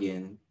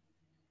bargain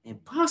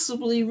and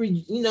possibly,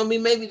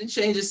 maybe to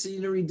change the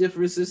scenery,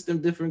 different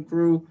system, different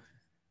crew.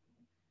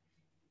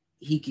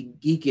 He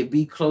could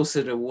be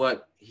closer to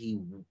what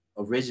he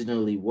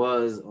originally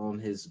was on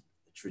his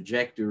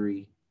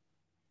trajectory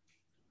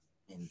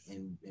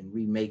and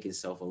remake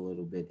himself a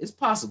little bit. It's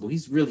possible.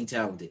 He's really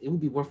talented. It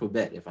would be worth a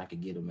bet if I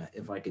could get him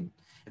if I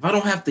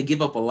don't have to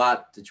give up a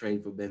lot to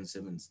trade for Ben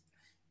Simmons.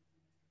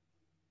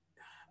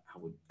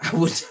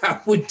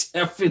 I would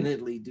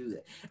definitely do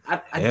that.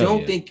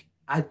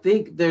 I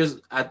think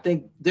there's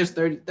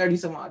 30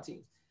 some odd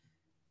teams.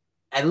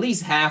 At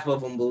least half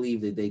of them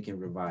believe that they can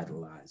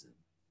revitalize it.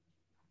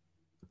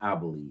 I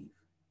believe.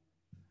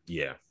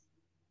 Yeah.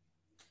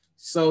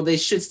 So they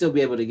should still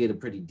be able to get a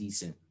pretty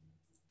decent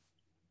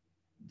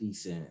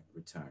return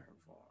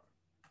for him.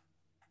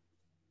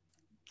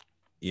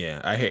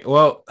 Yeah,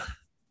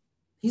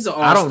 he's an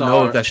all-star. I don't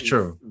know if that's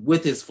true.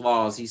 With his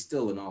flaws, he's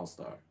still an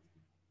all-star.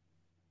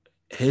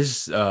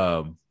 His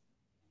value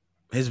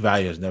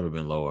has never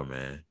been lower,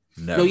 man.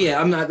 Never. No, yeah,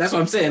 I'm not. That's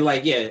what I'm saying.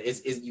 Like, yeah,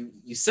 it's you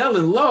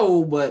selling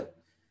low, but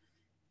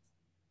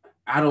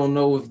I don't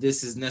know if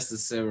this is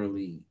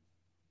necessarily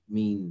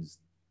means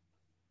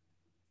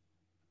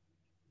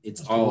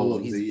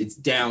it's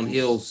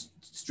downhill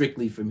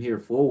strictly from here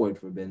forward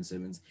for Ben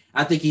Simmons.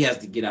 I think he has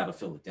to get out of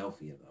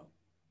Philadelphia though.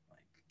 Like,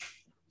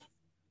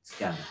 it's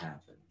gotta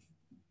happen.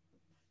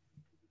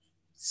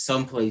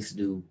 Someplace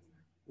new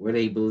where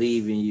they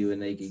believe in you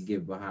and they can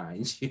get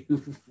behind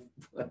you,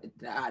 but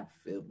not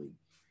Philly.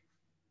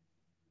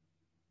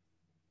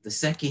 The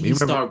second he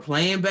start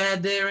playing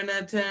bad there in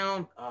that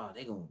town,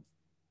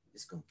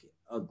 it's gonna get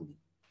ugly.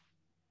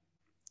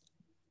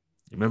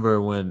 Remember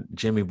when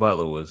Jimmy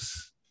Butler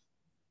was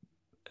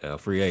a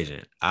free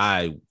agent?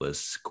 I was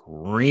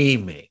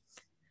screaming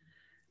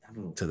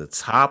to the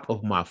top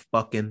of my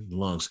fucking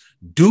lungs,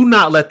 do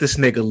not let this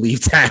nigga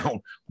leave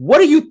town.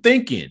 What are you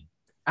thinking?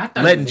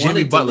 Letting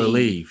Jimmy Butler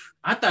leave.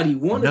 I thought he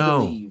wanted to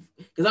leave.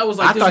 Because I was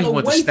like, there's no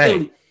way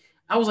Philly.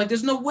 I was like,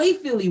 there's no way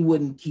Philly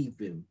wouldn't keep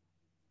him.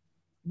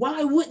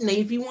 Why wouldn't they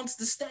if he wants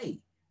to stay?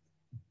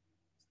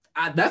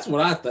 That's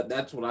what I thought.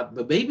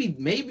 But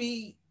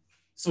maybe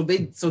so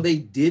they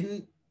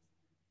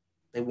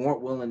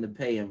weren't willing to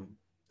pay him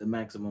the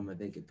maximum that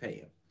they could pay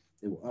him.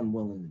 They were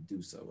unwilling to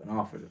do so and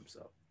offered him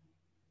so.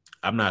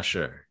 I'm not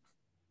sure.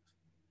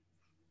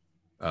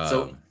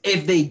 So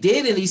if they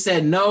did and he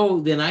said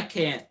no, then I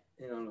can't.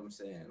 You know what I'm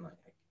saying? Like,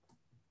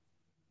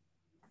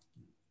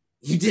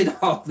 you did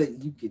all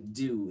that you could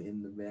do,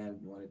 and the man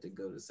wanted to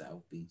go to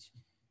South Beach.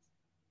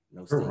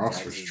 No, her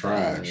roster's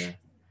trash.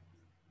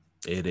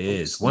 It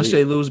is. Once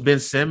they lose Ben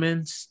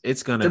Simmons,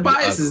 it's gonna.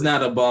 Tobias is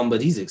not a bum,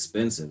 but he's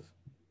expensive.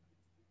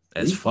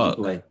 As fuck.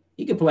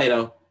 He can play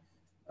though.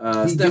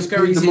 Steph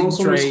Curry's the most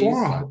on the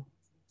squad,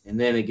 and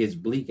then it gets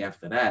bleak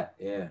after that.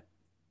 Yeah.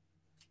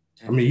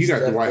 I mean, you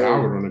got Dwight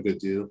Howard on a good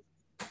deal.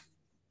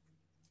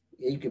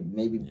 Yeah, you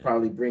could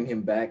probably bring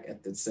him back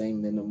at the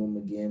same minimum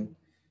again.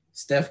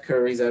 Steph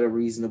Curry's at a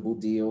reasonable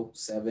deal,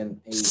 7,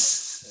 8, 8.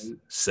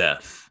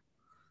 Steph,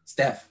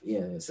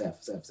 yeah, Steph,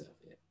 yeah.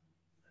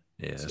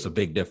 Yeah, it's a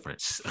big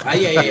difference.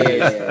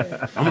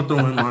 Yeah. I'm gonna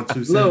throw in my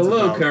 2 cents.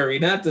 Little Curry,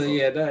 not the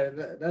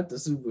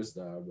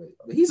superstar, but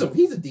he's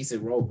a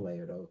decent role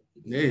player though.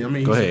 Yeah, I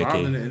mean, he's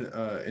surviving in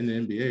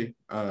the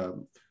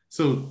NBA.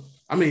 So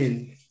I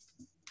mean,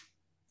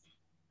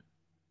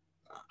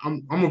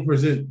 I'm gonna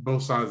present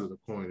both sides of the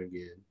coin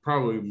again.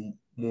 Probably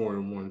more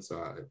than one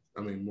side.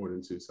 I mean, more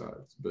than two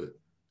sides. But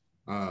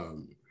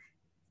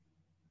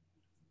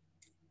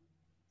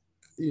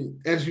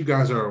as you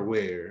guys are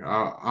aware,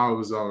 I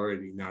was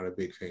already not a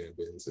big fan of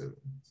Ben Simmons.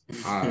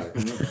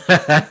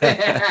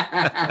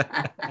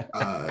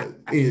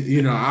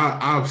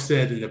 I've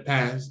said in the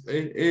past,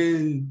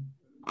 and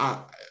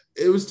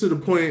it was to the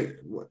point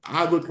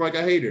I looked like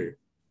a hater.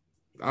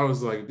 I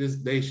was like,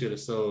 they should have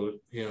sold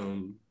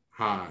him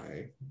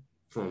high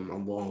from a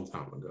long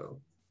time ago.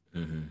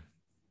 Mm-hmm.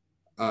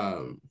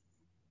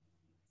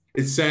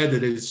 It's sad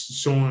that it's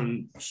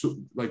showing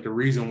like the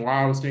reason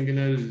why I was thinking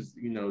that is,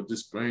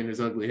 displaying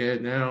his ugly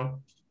head now.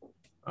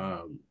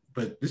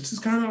 But this is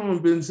kind of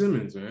on Ben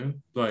Simmons,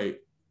 man.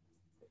 Like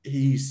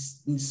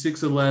he's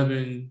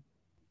 6'11",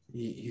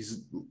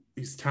 he's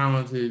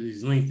talented,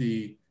 he's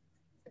lengthy,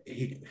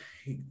 he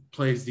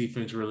plays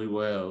defense really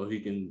well. He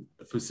can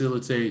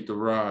facilitate the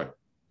rock.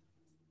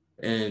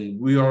 And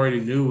we already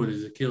knew what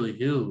his Achilles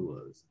heel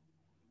was.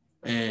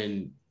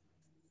 And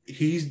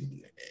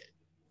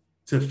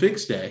to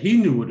fix that, he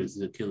knew what his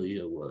Achilles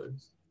heel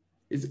was.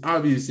 It's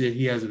obvious that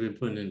he hasn't been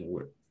putting in the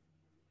work.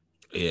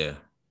 Yeah.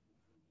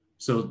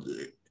 So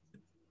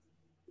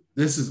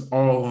this is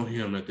all on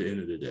him at the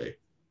end of the day.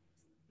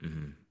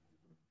 Mm-hmm.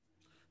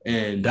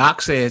 And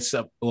Doc said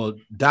something. Well,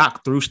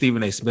 Doc through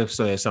Stephen A. Smith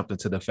said something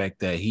to the fact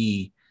that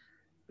he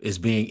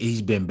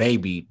he's been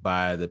babied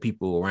by the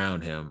people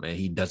around him, and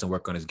he doesn't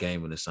work on his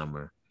game in the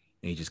summer.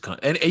 And he just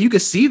and you can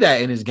see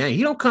that in his game.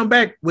 He don't come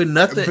back with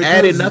nothing,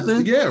 added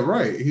nothing. Yeah,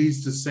 right.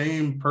 He's the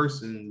same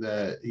person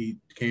that he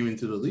came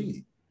into the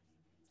league.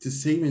 It's the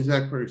same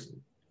exact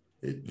person.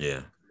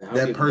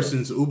 That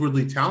person's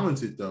uberly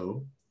talented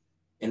though.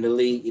 And the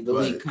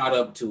league caught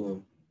up to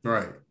him.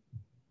 Right.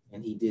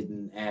 And he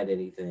didn't add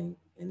anything,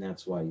 and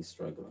that's why he's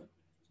struggling.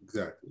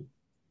 Exactly.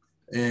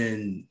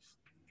 And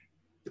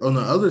on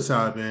the other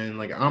side, man,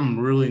 like I'm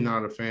really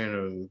not a fan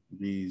of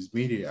these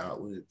media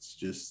outlets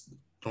just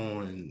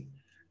throwing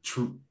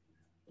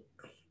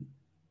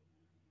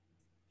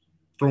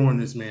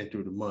this man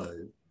through the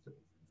mud,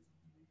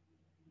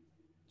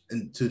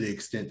 and to the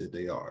extent that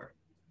they are.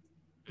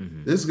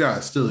 Mm-hmm. This guy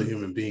is still a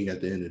human being at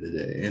the end of the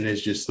day, and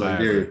it's just like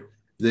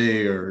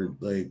they are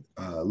like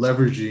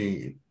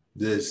leveraging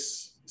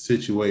this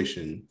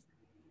situation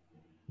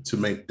to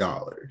make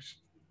dollars.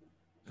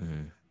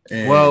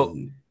 Mm-hmm. Well,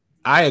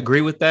 I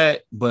agree with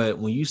that, but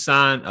when you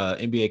sign an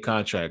NBA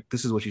contract,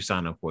 this is what you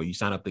sign up for. You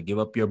sign up to give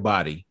up your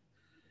body.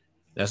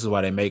 This is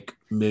why they make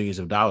millions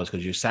of dollars,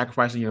 because you're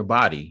sacrificing your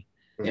body,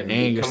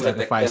 and you're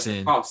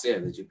sacrificing cost,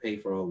 that you pay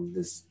for all of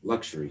this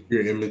luxury.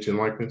 Your image and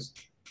likeness.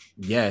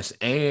 Yes,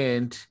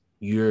 and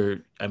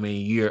you're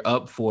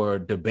up for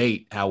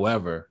debate,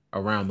 however,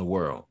 around the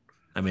world.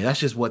 I mean, that's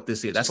just what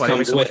this is. That's why they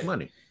make so much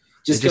money.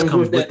 It just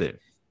comes with it.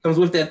 Comes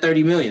with that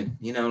 $30 million.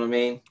 You know what I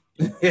mean?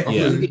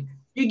 Yeah.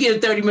 You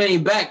get $30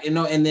 million back, and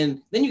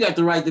then you got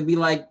the right to be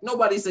like,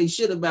 nobody say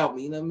shit about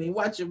me. You know what I mean?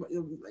 Watch it.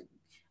 Like,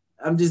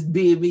 I'm just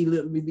being me.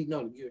 Let me be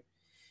known.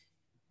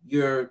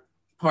 You're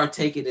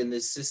partaking in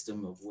this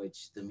system of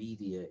which the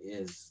media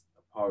is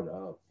a part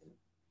of, and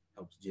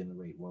helps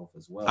generate wealth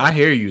as well. I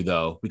hear you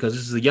though, because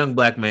this is a young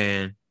black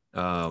man,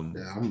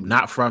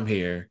 not from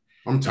here.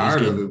 I'm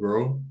tired of it,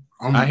 bro.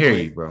 I hear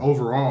you, bro.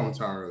 Overall, I'm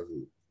tired of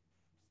it.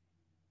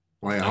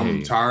 Like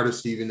I'm tired of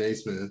Stephen A.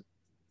 Smith.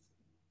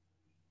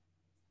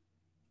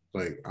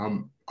 Like I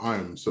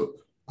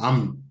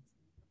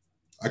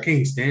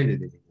can't stand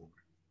it anymore.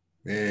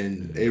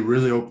 And it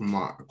really opened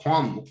my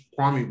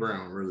Kwame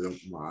Brown really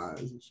opened my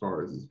eyes as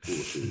far as this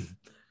bullshit.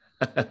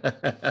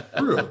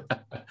 For real.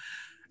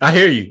 I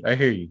hear you.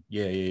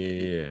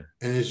 Yeah.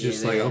 And it's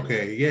just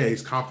okay,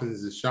 his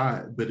confidence is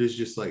shot, but it's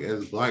just like,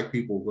 as black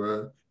people,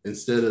 bro,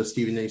 instead of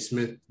Stephen A.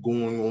 Smith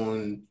going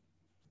on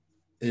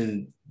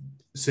and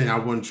saying I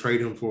wouldn't trade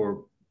him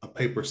for a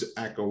paper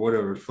sack or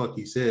whatever the fuck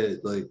he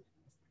said, like,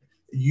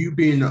 you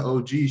being the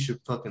OG should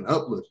fucking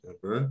uplift him,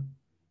 bro.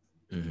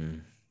 Mm-hmm.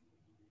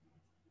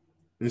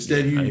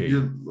 Instead,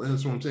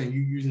 that's what I'm saying.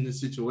 You're using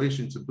this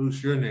situation to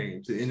boost your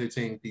name, to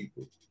entertain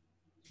people.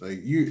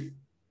 Like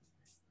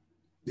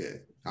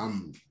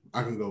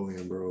I can go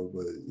in, bro,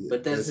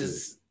 but that's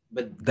his.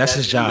 But that's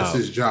his job. That's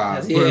his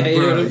job. You know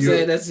what I'm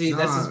saying? That's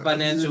his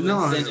financial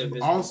incentive.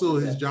 Also,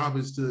 his job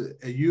is to.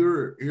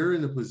 You're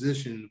in a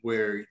position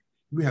where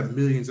you have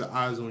millions of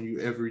eyes on you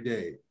every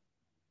day.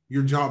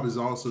 Your job is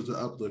also to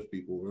uplift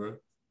people, bro.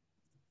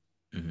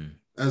 Mm-hmm.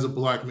 As a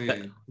black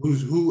man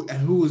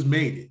who has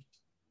made it.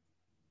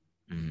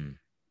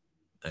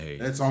 Mm-hmm.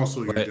 That's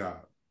also your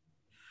job.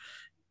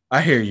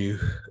 I hear you.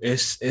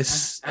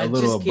 It's a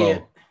little of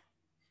both.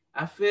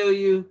 I feel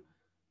you.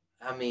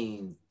 I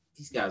mean,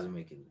 these guys are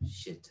making a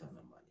shit ton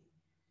of money.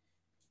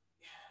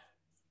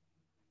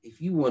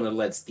 If you want to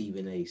let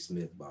Stephen A.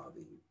 Smith bother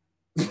you,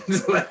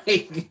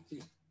 like,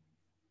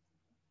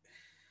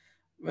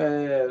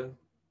 man,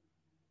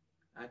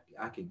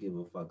 I could give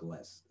a fuck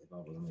less if I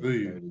was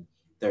making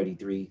 30,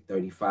 33,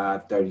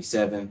 35,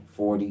 37,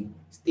 40.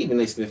 Stephen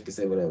A. Smith can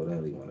say whatever the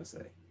hell he want to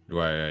say.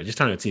 Right. Just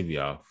turn the TV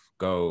off.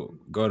 Go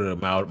to the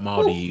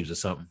Maldives or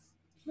something.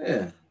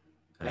 Yeah.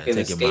 I can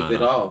escape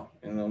it all.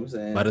 You know what I'm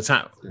saying? By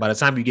the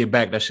time you get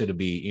back, that should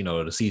be,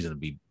 the season will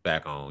be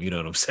back on. You know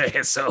what I'm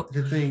saying? So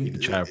the thing, you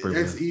can try to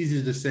that's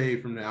easy to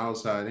say from the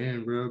outside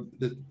in, bro.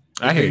 The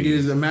I hear thing you.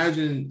 Is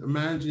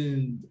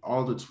imagine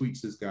all the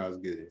tweets this guy's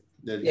getting.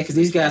 Yeah, because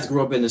these guys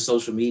grew up in the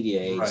social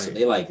media age, so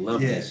they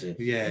love that shit.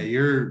 Yeah,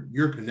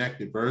 you're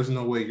connected, bro. There's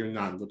no way you're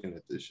not looking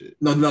at this shit.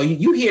 No,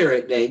 you hear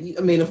it, Dave.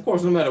 I mean, of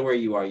course, no matter where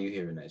you are, you're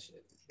hearing that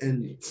shit.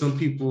 And some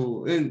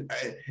people, and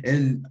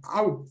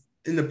I,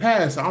 in the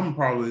past, I'm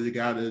probably the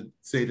guy to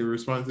say the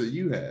response that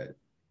you had,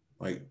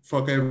 like,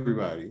 fuck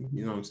everybody.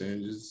 You know what I'm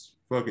saying? Just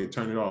fuck it,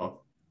 turn it off.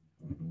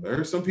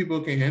 There's some people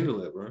who can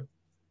handle it, bro.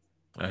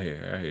 I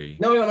hear you.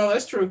 No,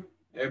 that's true.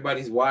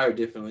 Everybody's wired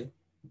differently.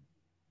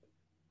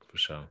 For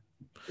sure.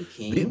 The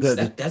Kings,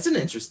 that's an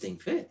interesting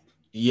fit.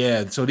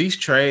 Yeah, so these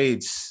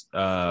trades,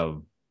 I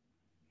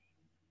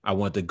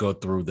want to go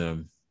through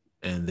them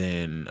and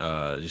then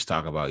just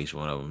talk about each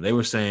one of them. They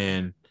were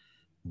saying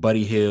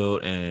Buddy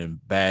Hield and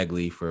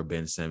Bagley for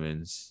Ben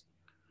Simmons.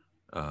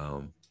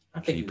 I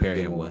think you pair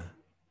him with.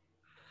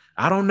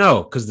 I don't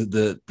know, because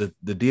the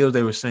deals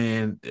they were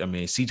saying. I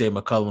mean, CJ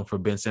McCollum for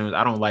Ben Simmons.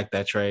 I don't like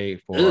that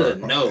trade.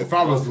 No, if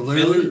I was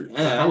Lillard, if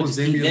I was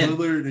Damian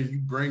Lillard, and you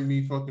bring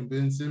me fucking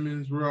Ben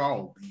Simmons, bro,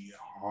 I'll be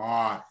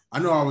hard. I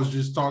know I was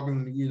just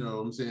talking, you know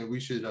what I'm saying we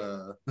should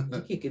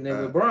He kicking it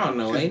with Braun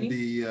though, ain't he?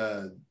 Be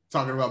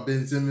talking about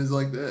Ben Simmons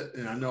like that.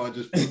 And I know I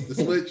just flipped the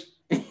switch.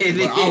 But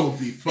I would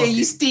be fucking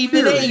you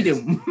Stephen ate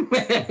him.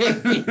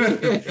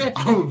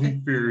 I would be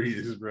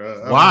furious,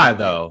 bro. Why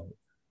though?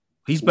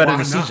 He's better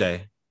than not?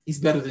 CJ. He's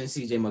better than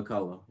CJ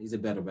McCullough. He's a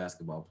better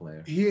basketball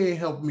player. He ain't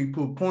helping me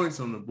put points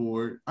on the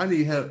board. I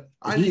need help.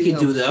 He can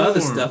do the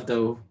other stuff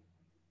though.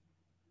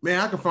 Man,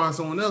 I can find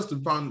someone else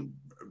to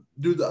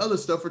do the other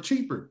stuff for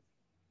cheaper.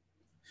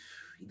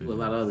 He do a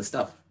lot of other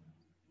stuff.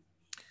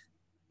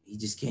 He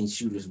just can't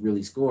shoot us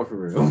really score for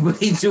real. But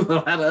he do a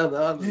lot of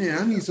other. Man,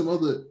 I need some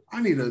other.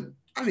 I need a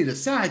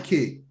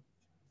sidekick.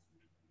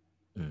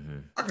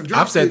 Mm-hmm.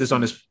 I've said this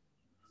on this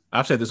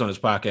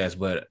podcast,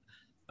 but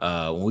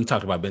when we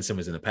talked about Ben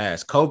Simmons in the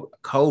past,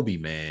 Kobe,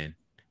 man,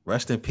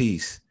 rest in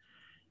peace.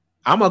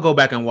 I'm gonna go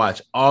back and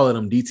watch all of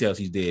them details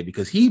he did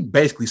because he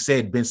basically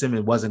said Ben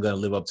Simmons wasn't gonna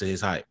live up to his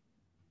hype,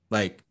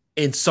 like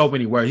in so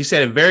many words. He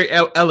said it very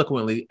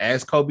eloquently,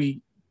 as Kobe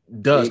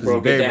does,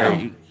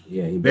 because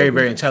he's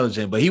very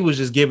intelligent. But he was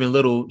just giving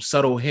little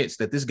subtle hints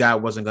that this guy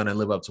wasn't gonna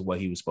live up to what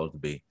he was supposed to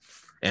be,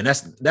 and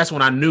that's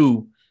when I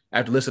knew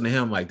after listening to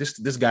him, like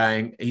this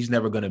guy, he's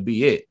never gonna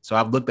be it. So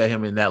I've looked at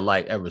him in that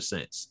light ever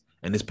since.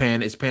 And it's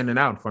panning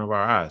out in front of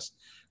our eyes.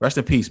 Rest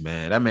in peace,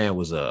 man. That man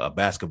was a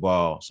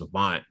basketball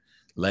savant,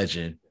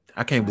 legend.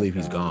 I can't believe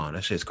he's gone.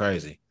 That shit's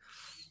crazy.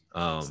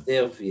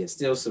 Still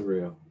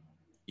surreal.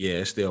 Yeah,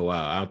 it's still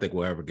wild. I don't think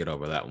we'll ever get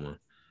over that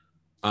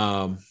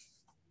one.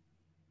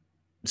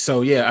 So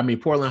yeah, I mean,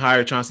 Portland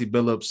hired Chauncey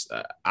Billups.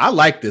 I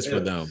like this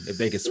for them if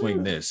they could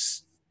swing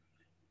this.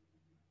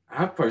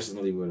 I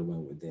personally would have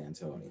went with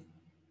D'Antoni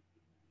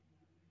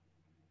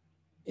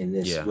in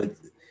this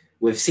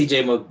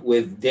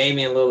with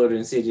Damian Lillard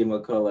and CJ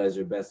McCullough as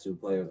your best two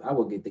players. I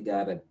would get the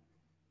guy that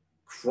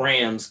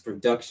crams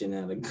production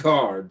out of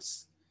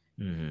guards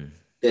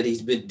that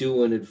he's been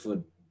doing it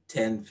for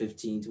 10,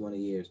 15, 20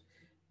 years.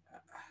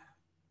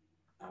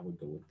 I would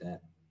go with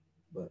that.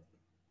 But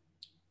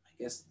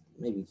I guess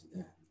maybe.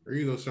 There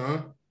you go,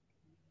 Sean.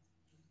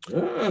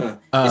 This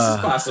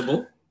is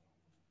possible.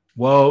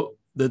 Well,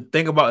 the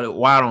thing about it,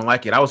 why I don't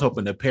like it, I was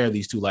hoping to pair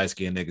these two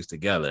light-skinned niggas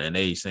together, and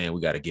they saying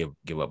we got to give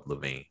up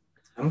Levine.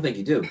 I don't think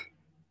you do.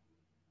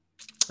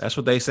 That's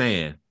what they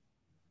saying.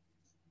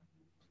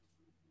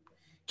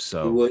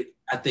 So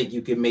I think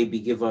you could maybe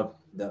give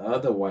up the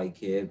other white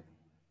kid,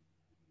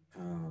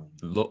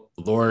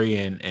 Lori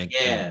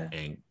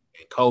and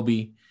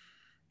Kobe,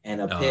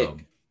 and a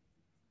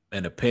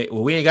pick.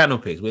 Well, we ain't got no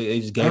picks.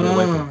 We just gave it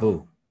away from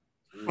Boo.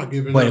 I'm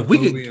giving up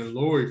Kobe and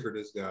Lori for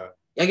this guy.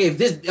 Y'all gave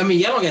this. I mean,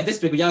 y'all don't get this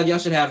pick, but y'all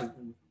should have.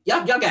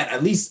 Y'all got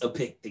at least a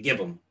pick to give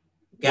them.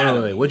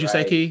 Wait. What'd you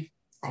say, Key?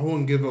 I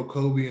wouldn't give up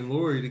Kobe and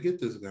Lori to get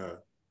this guy.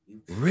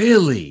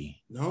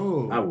 Really?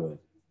 No. I would.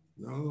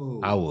 No.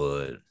 I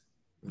would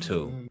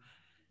too.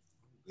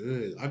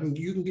 Good.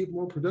 You can get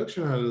more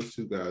production out of those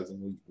two guys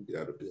than we can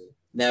get out of Bill.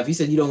 Now, if you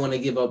said you don't want to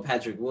give up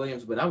Patrick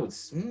Williams, but I would.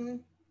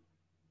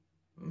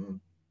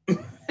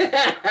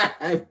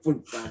 I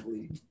would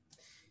probably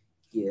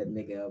get a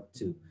nigga up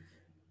too,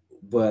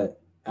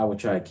 but I would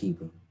try to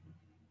keep him.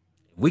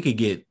 We could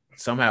keep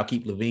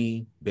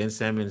Levine, Ben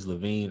Simmons,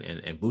 Levine,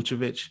 and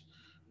Vucevic.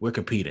 We're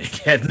competing.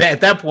 At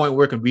that point,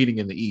 we're competing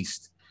in the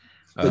East.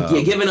 But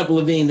you're giving up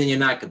Levine, then you're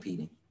not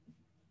competing.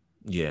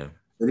 Yeah.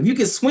 But if you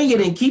can swing it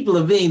and keep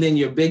Levine, then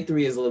your big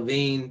three is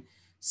Levine,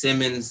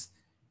 Simmons,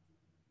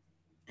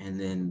 and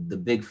then the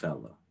big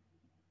fella.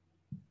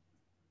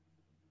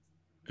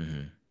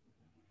 Mm-hmm.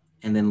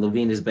 And then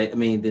Levine is,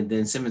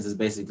 then Simmons is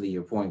basically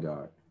your point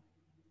guard.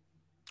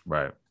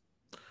 Right.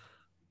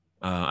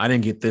 I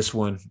didn't get this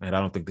one, and I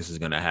don't think this is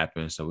going to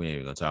happen, so we ain't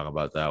even going to talk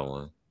about that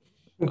one.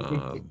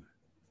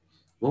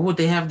 What would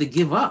they have to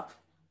give up?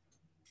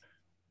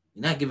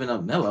 You're not giving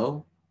up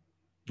Melo.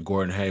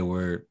 Gordon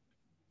Hayward.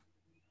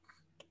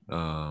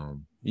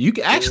 You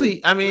can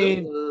actually,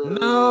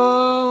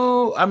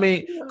 no,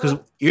 because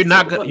you're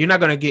not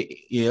gonna get.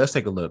 Yeah, let's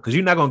take a look, because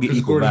you're not gonna get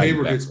equal Gordon value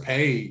Hayward back. gets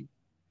paid.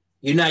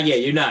 You're not. Yeah,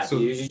 you're not. So,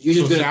 you're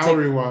just gonna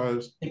salary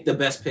wise, pick the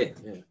best pick.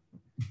 Yeah.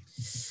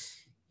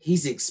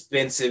 He's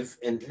expensive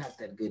and not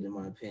that good in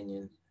my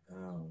opinion.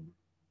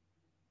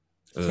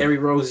 Terry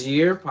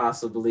Rozier,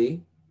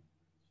 possibly.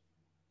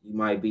 You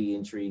might be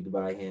intrigued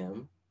by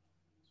him.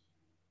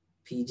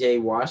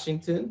 PJ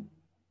Washington,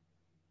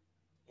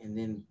 and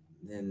then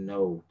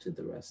no to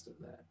the rest of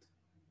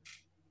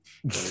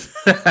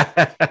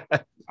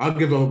that. I'll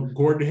give a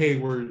Gordon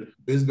Hayward,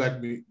 Bismack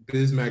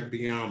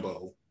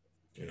Biyombo,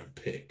 and a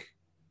pick.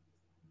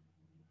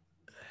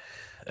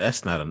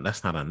 That's not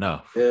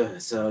enough. Yeah,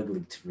 it's an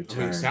ugly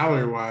return.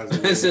 Salary wise,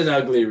 it's an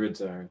ugly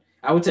return.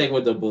 I would take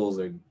what the Bulls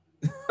are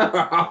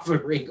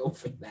offering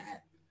over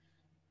that.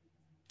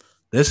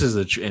 This is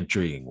an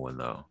intriguing one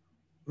though,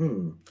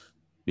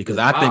 because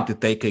I think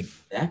that they could.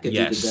 That could be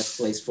the best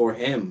place for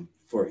him.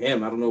 For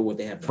him, I don't know what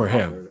they have to for offer.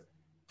 him.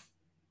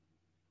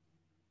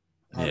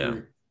 Yeah,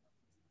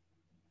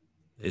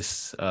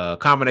 it's a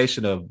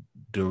combination of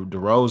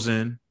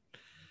DeRozan,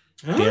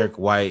 Derek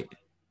White.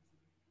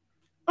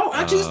 Oh,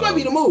 actually, this might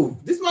be the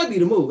move. This might be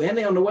the move. And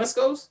they on the West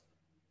Coast.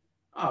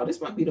 Oh, this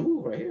might be the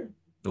move right here.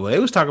 Well, they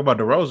was talking about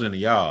DeRozan to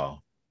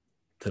y'all,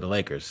 to the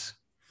Lakers.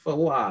 For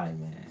why,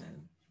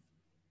 man?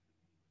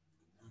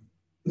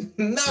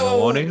 No, You don't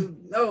want him?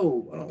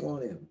 No, I don't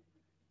want him.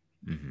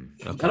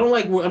 Mm-hmm. Okay. I don't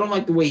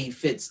like the way he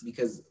fits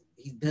because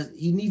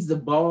he needs the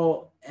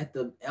ball at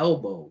the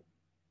elbow.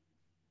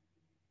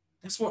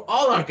 That's where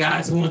all our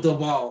guys want the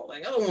ball.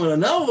 Like, I don't want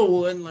another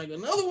one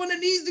that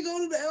needs to go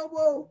to the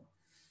elbow.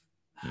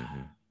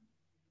 Mm-hmm.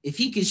 If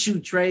he could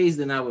shoot trays,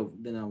 then I would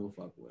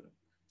fuck with him.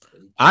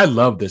 I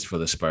love this for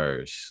the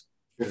Spurs.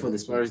 But for the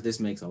Spurs, this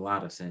makes a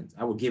lot of sense.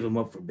 I would give him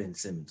up for Ben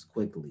Simmons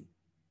quickly.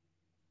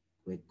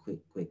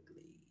 Quickly.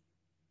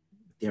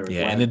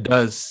 And it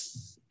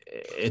does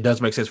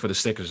make sense for the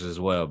Sixers as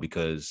well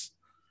because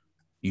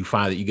you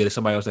find that you get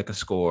somebody else that can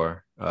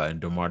score in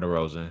DeMar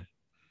DeRozan.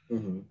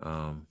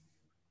 Mm-hmm.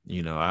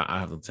 I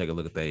have to take a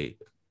look at the.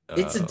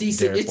 It's a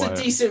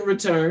decent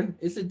return.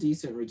 It's a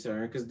decent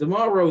return because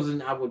DeMar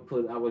DeRozan, I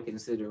would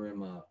consider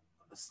him a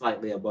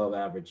slightly above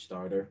average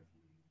starter.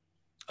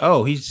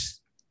 Oh, his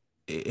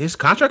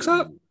contract's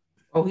up.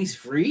 Oh, he's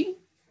free.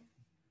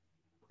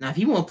 Now, if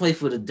you want to play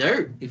for the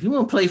dirt, if you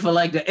want to play for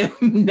like the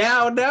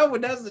now,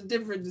 but that's a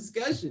different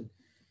discussion.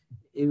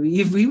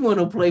 If we want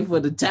to play for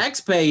the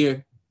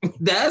taxpayer,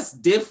 that's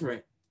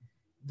different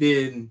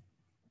than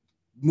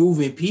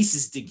moving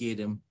pieces to get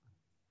him.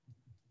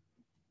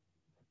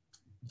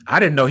 I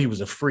didn't know he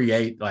was a free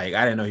eight. Like,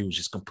 I didn't know he was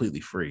just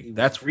completely free.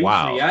 That's free.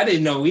 wild. I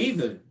didn't know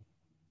either.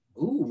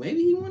 Ooh,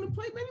 maybe he want to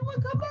play. Maybe he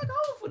want to come back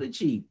home for the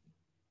cheap.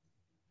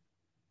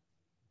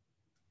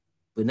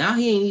 But now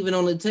he ain't even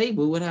on the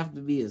table. It would have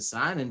to be a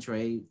sign and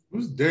trade.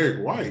 Who's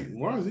Derek White?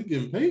 Why is he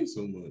getting paid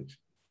so much?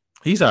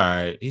 He's all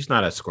right. He's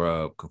not a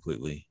scrub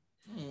completely.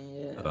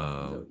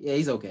 Yeah,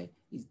 he's okay.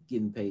 He's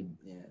getting paid.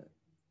 Yeah,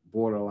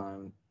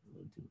 borderline.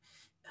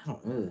 I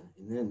don't.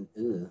 And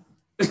then.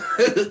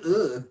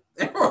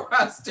 Their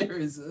roster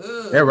is.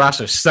 Their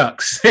roster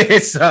sucks.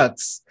 It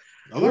sucks.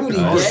 I like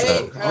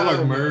I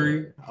like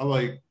Murray.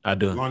 I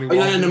do. Lonnie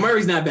Walker. And the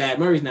Murray's not bad.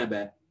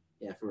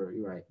 Yeah, for real.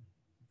 You're right.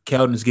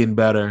 Keldon's getting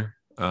better.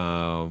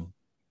 Other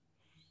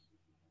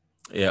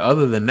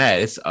than that,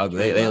 it's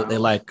ugly. They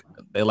like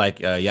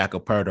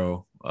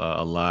Jacoperto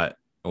a lot.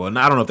 Well,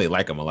 I don't know if they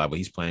like him a lot, but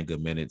he's playing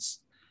good minutes.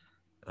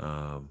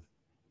 But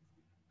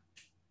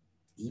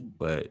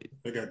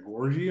they got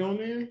Gorgie on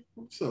there.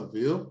 What's up,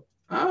 Bill?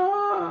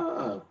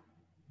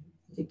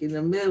 Taking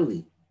a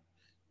millie.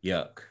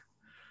 Yuck.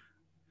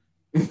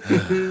 Because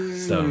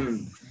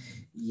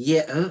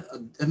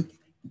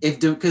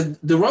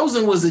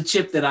DeRozan was a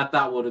chip that I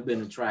thought would have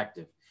been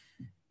attractive.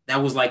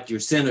 That was like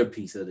your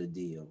centerpiece of the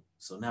deal.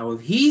 So now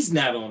if he's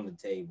not on the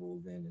table,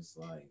 then it's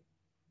like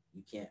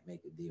you can't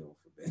make a deal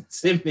for Ben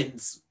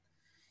Simmons.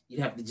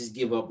 You'd have to just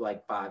give up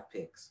like 5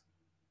 picks.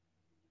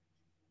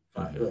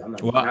 I wouldn't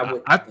do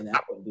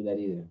that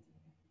either.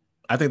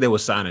 I think they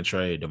would sign and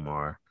trade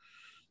DeMar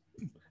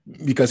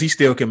because he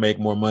still can make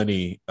more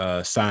money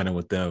signing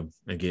with them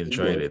and getting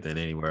traded than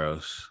anywhere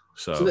else.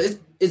 So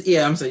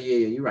I'm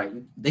saying you're right.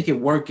 They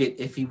can work it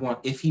if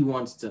he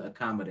wants to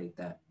accommodate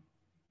that.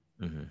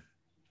 Mm-hmm.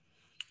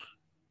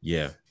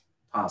 Yeah,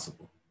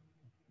 possible.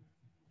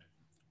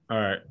 All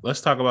right, let's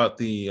talk about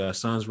the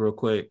Suns real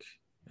quick,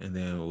 and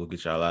then we'll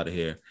get y'all out of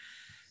here.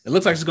 It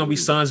looks like it's gonna be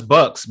Suns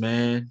Bucks,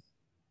 man.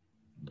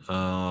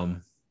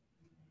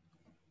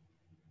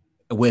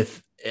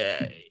 With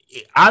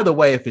either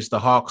way, if it's the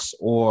Hawks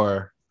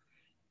or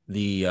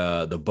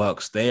the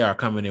Bucks, they are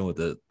coming in with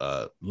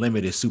a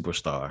limited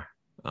superstar.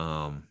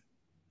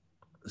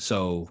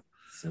 So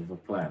silver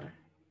platter.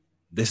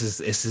 This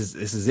is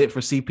it for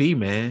CP,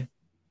 man.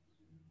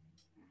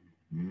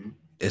 Mm-hmm.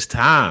 It's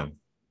time.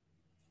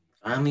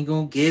 Finally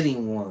gonna get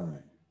him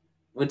one.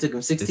 What took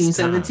him 16,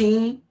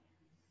 17?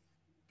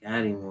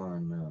 Got him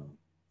one, no.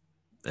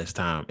 It's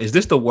time. Is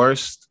this the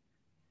worst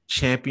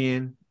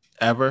champion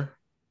ever?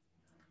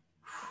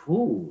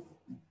 Ooh.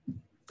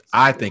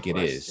 I think it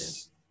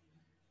is.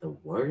 The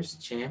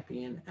worst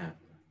champion ever.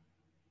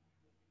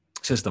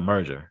 Since the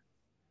merger.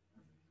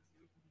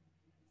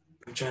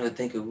 I'm trying to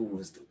think of who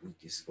was the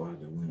weakest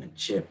squad to win a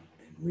chip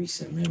in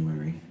recent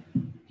memory.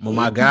 Well,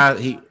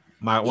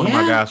 one of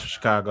my guys from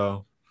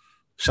Chicago.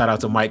 Shout out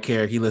to Mike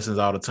Carrick. He listens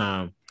all the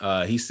time.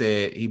 He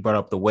said he brought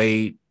up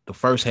the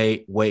first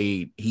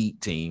Wade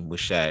Heat team with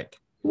Shaq.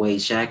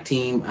 Wade Shaq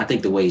team. I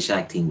think the Wade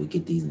Shaq team would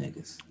get these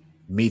niggas.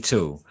 Me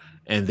too.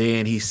 And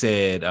then he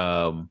said,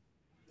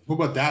 "What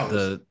about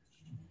Dallas?"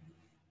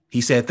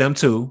 He said them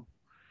too.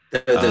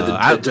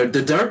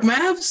 The Dirk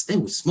Mavs, they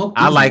would smoke.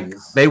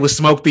 They would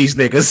smoke these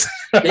niggas.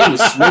 They would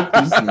smoke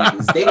these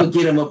niggas. They would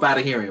get them up out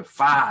of here in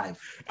 5.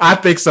 I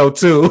think so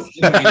too.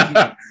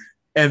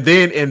 And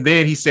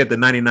then he said the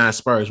 99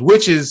 Spurs,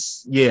 which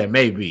is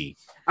maybe.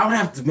 I would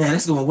have to, man.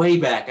 That's going way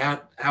back. I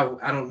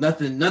don't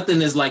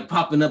nothing is like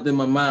popping up in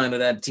my mind of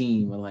that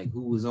team or like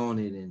who was on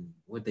it and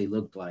what they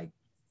looked like.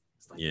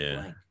 It's like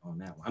blank on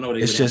that one. I know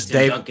it's just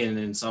Tim Duncan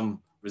and some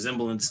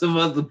resemblance of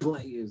other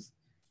players.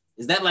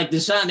 Is that like the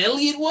Sean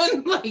Elliott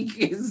one? Like,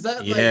 is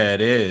that? Yeah,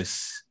 it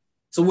is.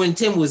 So when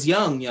Tim was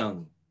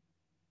young,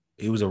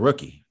 he was a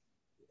rookie,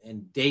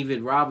 and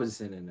David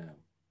Robinson and them,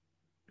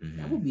 mm-hmm.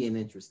 that would be an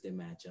interesting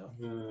matchup.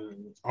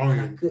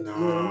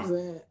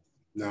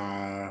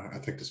 Nah, I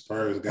think the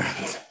Spurs got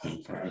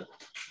it.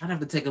 I'd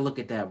have to take a look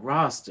at that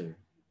roster.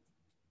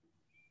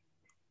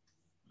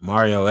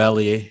 Mario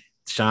Elliott,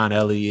 Sean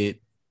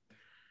Elliott,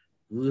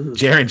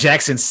 Jaren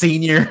Jackson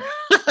Sr.,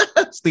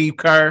 Steve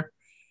Kerr.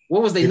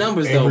 What was their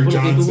numbers, though?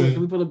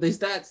 Can we pull up their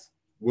stats?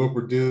 Will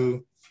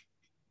Purdue.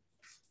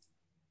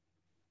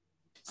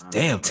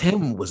 Damn,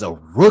 Tim was a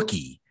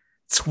rookie.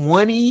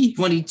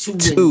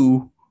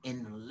 22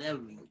 and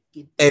 11.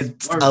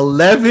 And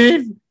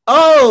 11?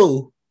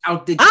 Oh!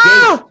 Out the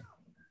gate.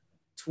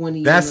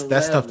 20 That's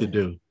tough to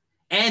do.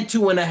 And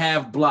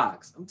 2.5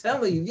 blocks. I'm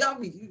telling you,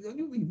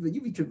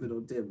 you be tripping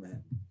on Tim,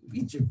 man. You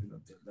be tripping on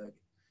Tim, man.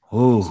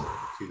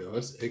 Oh,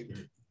 that's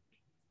ignorant.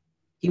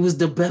 He was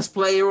the best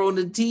player on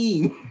the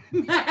team.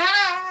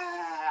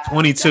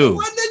 22.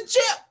 Won the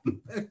chip.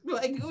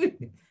 Like,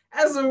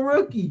 as a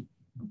rookie.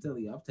 I'm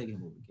telling you, I'm taking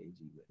him over KG.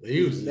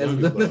 He was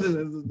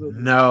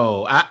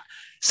no,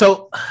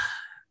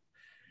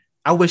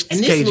 I wish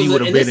KG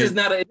would have been. This is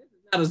not a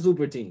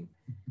super team.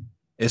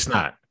 It's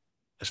not.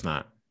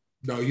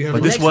 No, you have.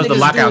 But this was the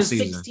lockout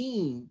season.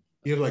 16.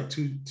 You have like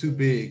two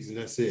bigs, and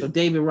that's it. So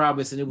David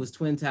Robinson, it was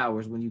Twin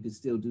Towers when you could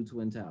still do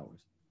Twin Towers.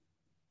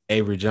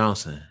 Avery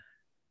Johnson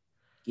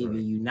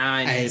giving you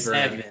 9 and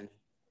 7.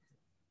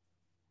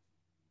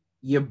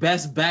 Your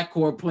best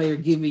backcourt player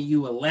giving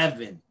you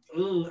 11.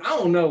 Ooh, I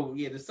don't know.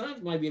 Yeah, the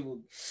Suns might be able,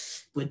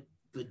 but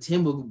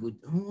Timber would.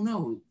 I don't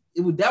know.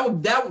 It would that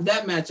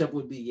matchup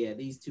would be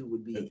these two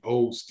would be an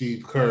old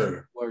Steve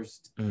Kerr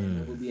worst.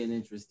 It would be an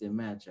interesting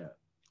matchup.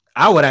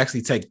 I would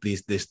actually take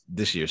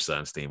this year's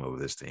Suns team over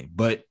this team,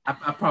 but I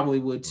probably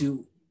would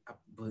too.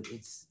 But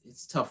it's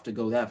tough to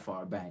go that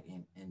far back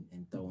and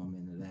throw them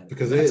into that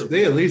because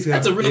they at least have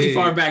that's a really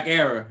far back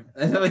era.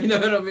 You know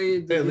what I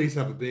mean? They at least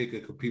have a big to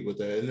compete with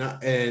that,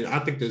 and I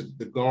think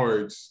the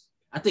guards.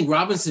 I think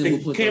Robinson will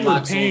put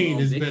Cameron Payne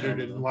is better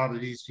than a lot of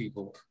these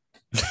people.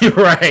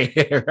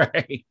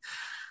 right.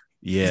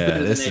 Yeah,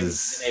 this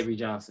is Avery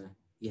Johnson.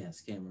 Yes,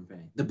 Cameron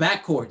Payne. The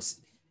backcourts.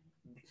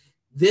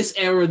 This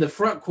era, the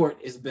front court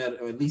is better,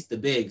 or at least the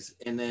bigs,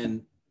 and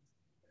then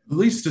at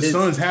least the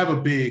Suns have a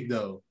big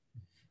though.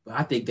 But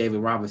I think David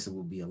Robinson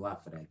would be a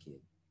lot for that kid.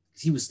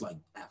 He was like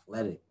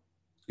athletic.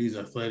 He's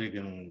athletic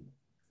and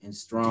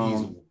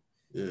strong.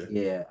 Diesel.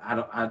 Yeah.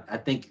 I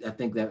think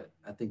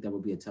that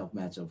would be a tough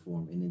matchup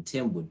for him. And then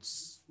Tim would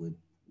do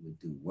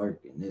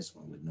work in this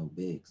one with no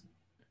bigs.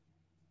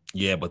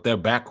 Yeah, but their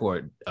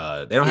backcourt,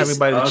 they don't have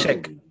anybody to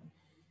check.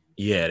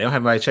 Yeah, they don't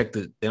have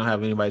anybody they don't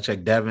have anybody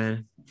check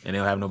Devin, and they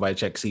don't have nobody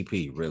check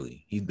CP.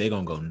 Really, they're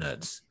gonna go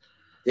nuts.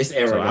 This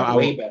era got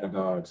way better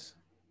guards.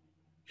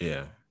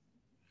 Yeah.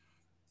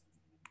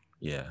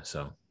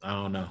 So I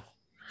don't know.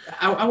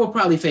 I would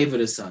probably favor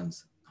the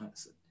Suns,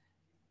 honestly.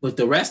 But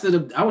the rest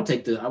of I would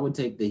take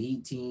the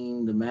Heat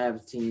team, the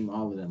Mavs team,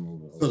 all of them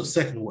over. So the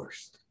second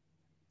worst.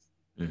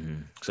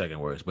 Mm-hmm. Second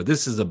worst. But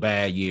this is a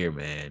bad year,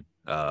 man.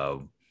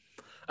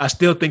 I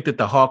still think that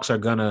the Hawks are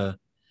gonna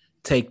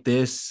take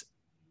this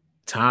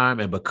time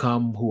and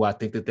become who I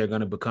think that they're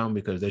gonna become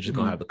because they're just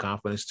gonna have the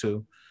confidence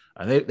to.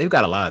 They've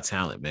got a lot of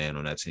talent, man,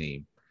 on that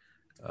team.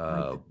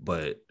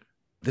 But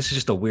this is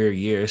just a weird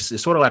year.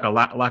 It's sort of like a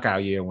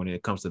lockout year when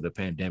it comes to the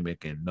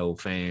pandemic and no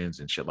fans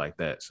and shit like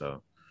that.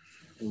 So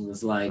it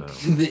was like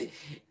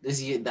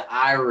this year, the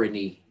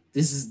irony.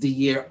 This is the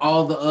year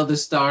all the other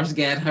stars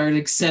got hurt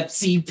except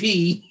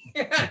CP.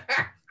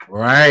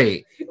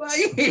 Right.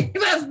 Like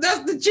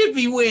that's the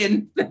chippy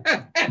win.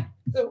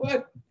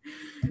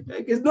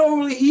 Because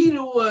normally he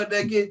the one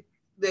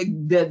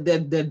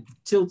that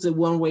tilts it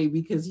one way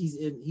because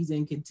he's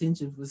in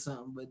contention for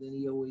something, but then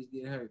he always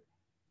get hurt.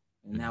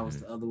 And now it's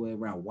the other way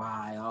around.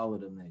 Why all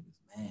of them niggas?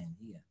 Man,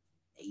 he got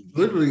 80.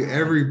 Literally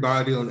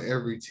everybody on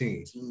every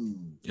team.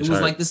 It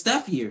was like the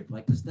Steph year.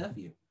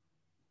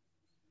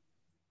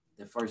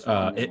 The first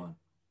one.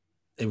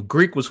 If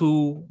Greek was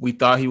who we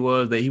thought he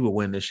was, that he would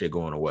win this shit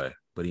going away.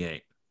 But he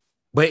ain't.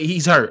 But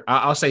he's hurt.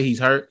 I'll say he's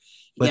hurt.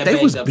 But they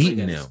was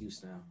beating him.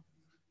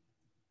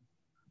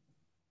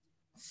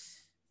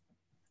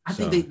 I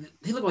think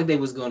they look like they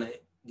was going to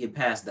get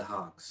past the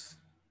Hawks.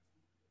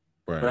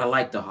 Right. But I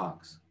like the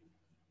Hawks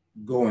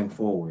going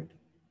forward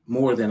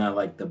more than I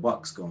like the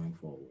Bucks going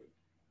forward.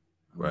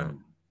 Right.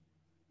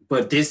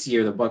 But this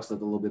year the Bucks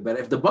look a little bit better.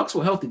 If the Bucks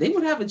were healthy, they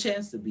would have a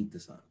chance to beat the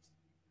Suns.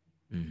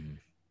 Mm-hmm.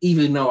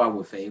 Even though I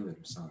would favor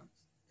the Suns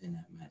in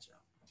that matchup.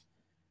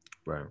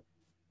 Right.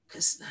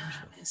 Because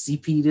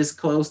CP this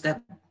close,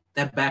 that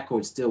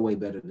backcourt's still way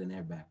better than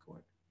their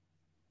backcourt.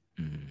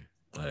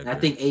 Mm-hmm. I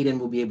think Aiden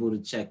will be able to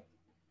check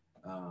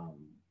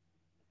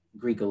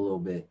Greek a little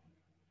bit.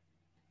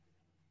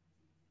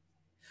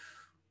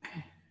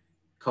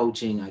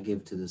 Coaching, I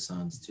give to the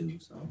Suns too,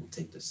 so I will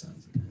take the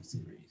Suns in that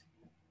series.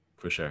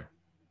 For sure.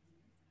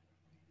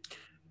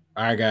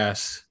 All right,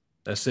 guys.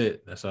 That's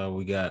it. That's all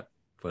we got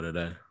for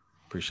today.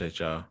 Appreciate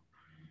y'all.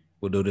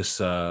 We'll do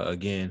this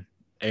again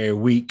every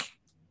week.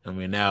 I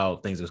mean, now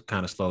things have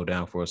kind of slowed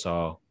down for us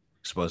all.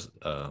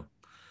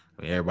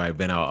 Everybody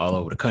been out all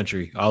over the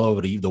country, all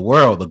over the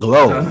world, the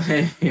globe.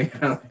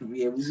 Yeah,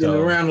 we've been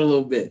around a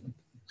little bit.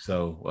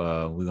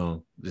 So we're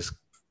gonna just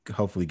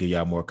hopefully give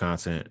y'all more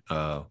content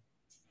a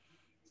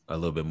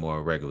little bit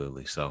more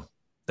regularly. So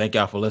thank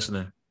y'all for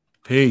listening.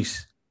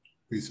 Peace.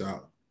 Peace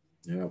out.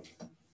 Yep.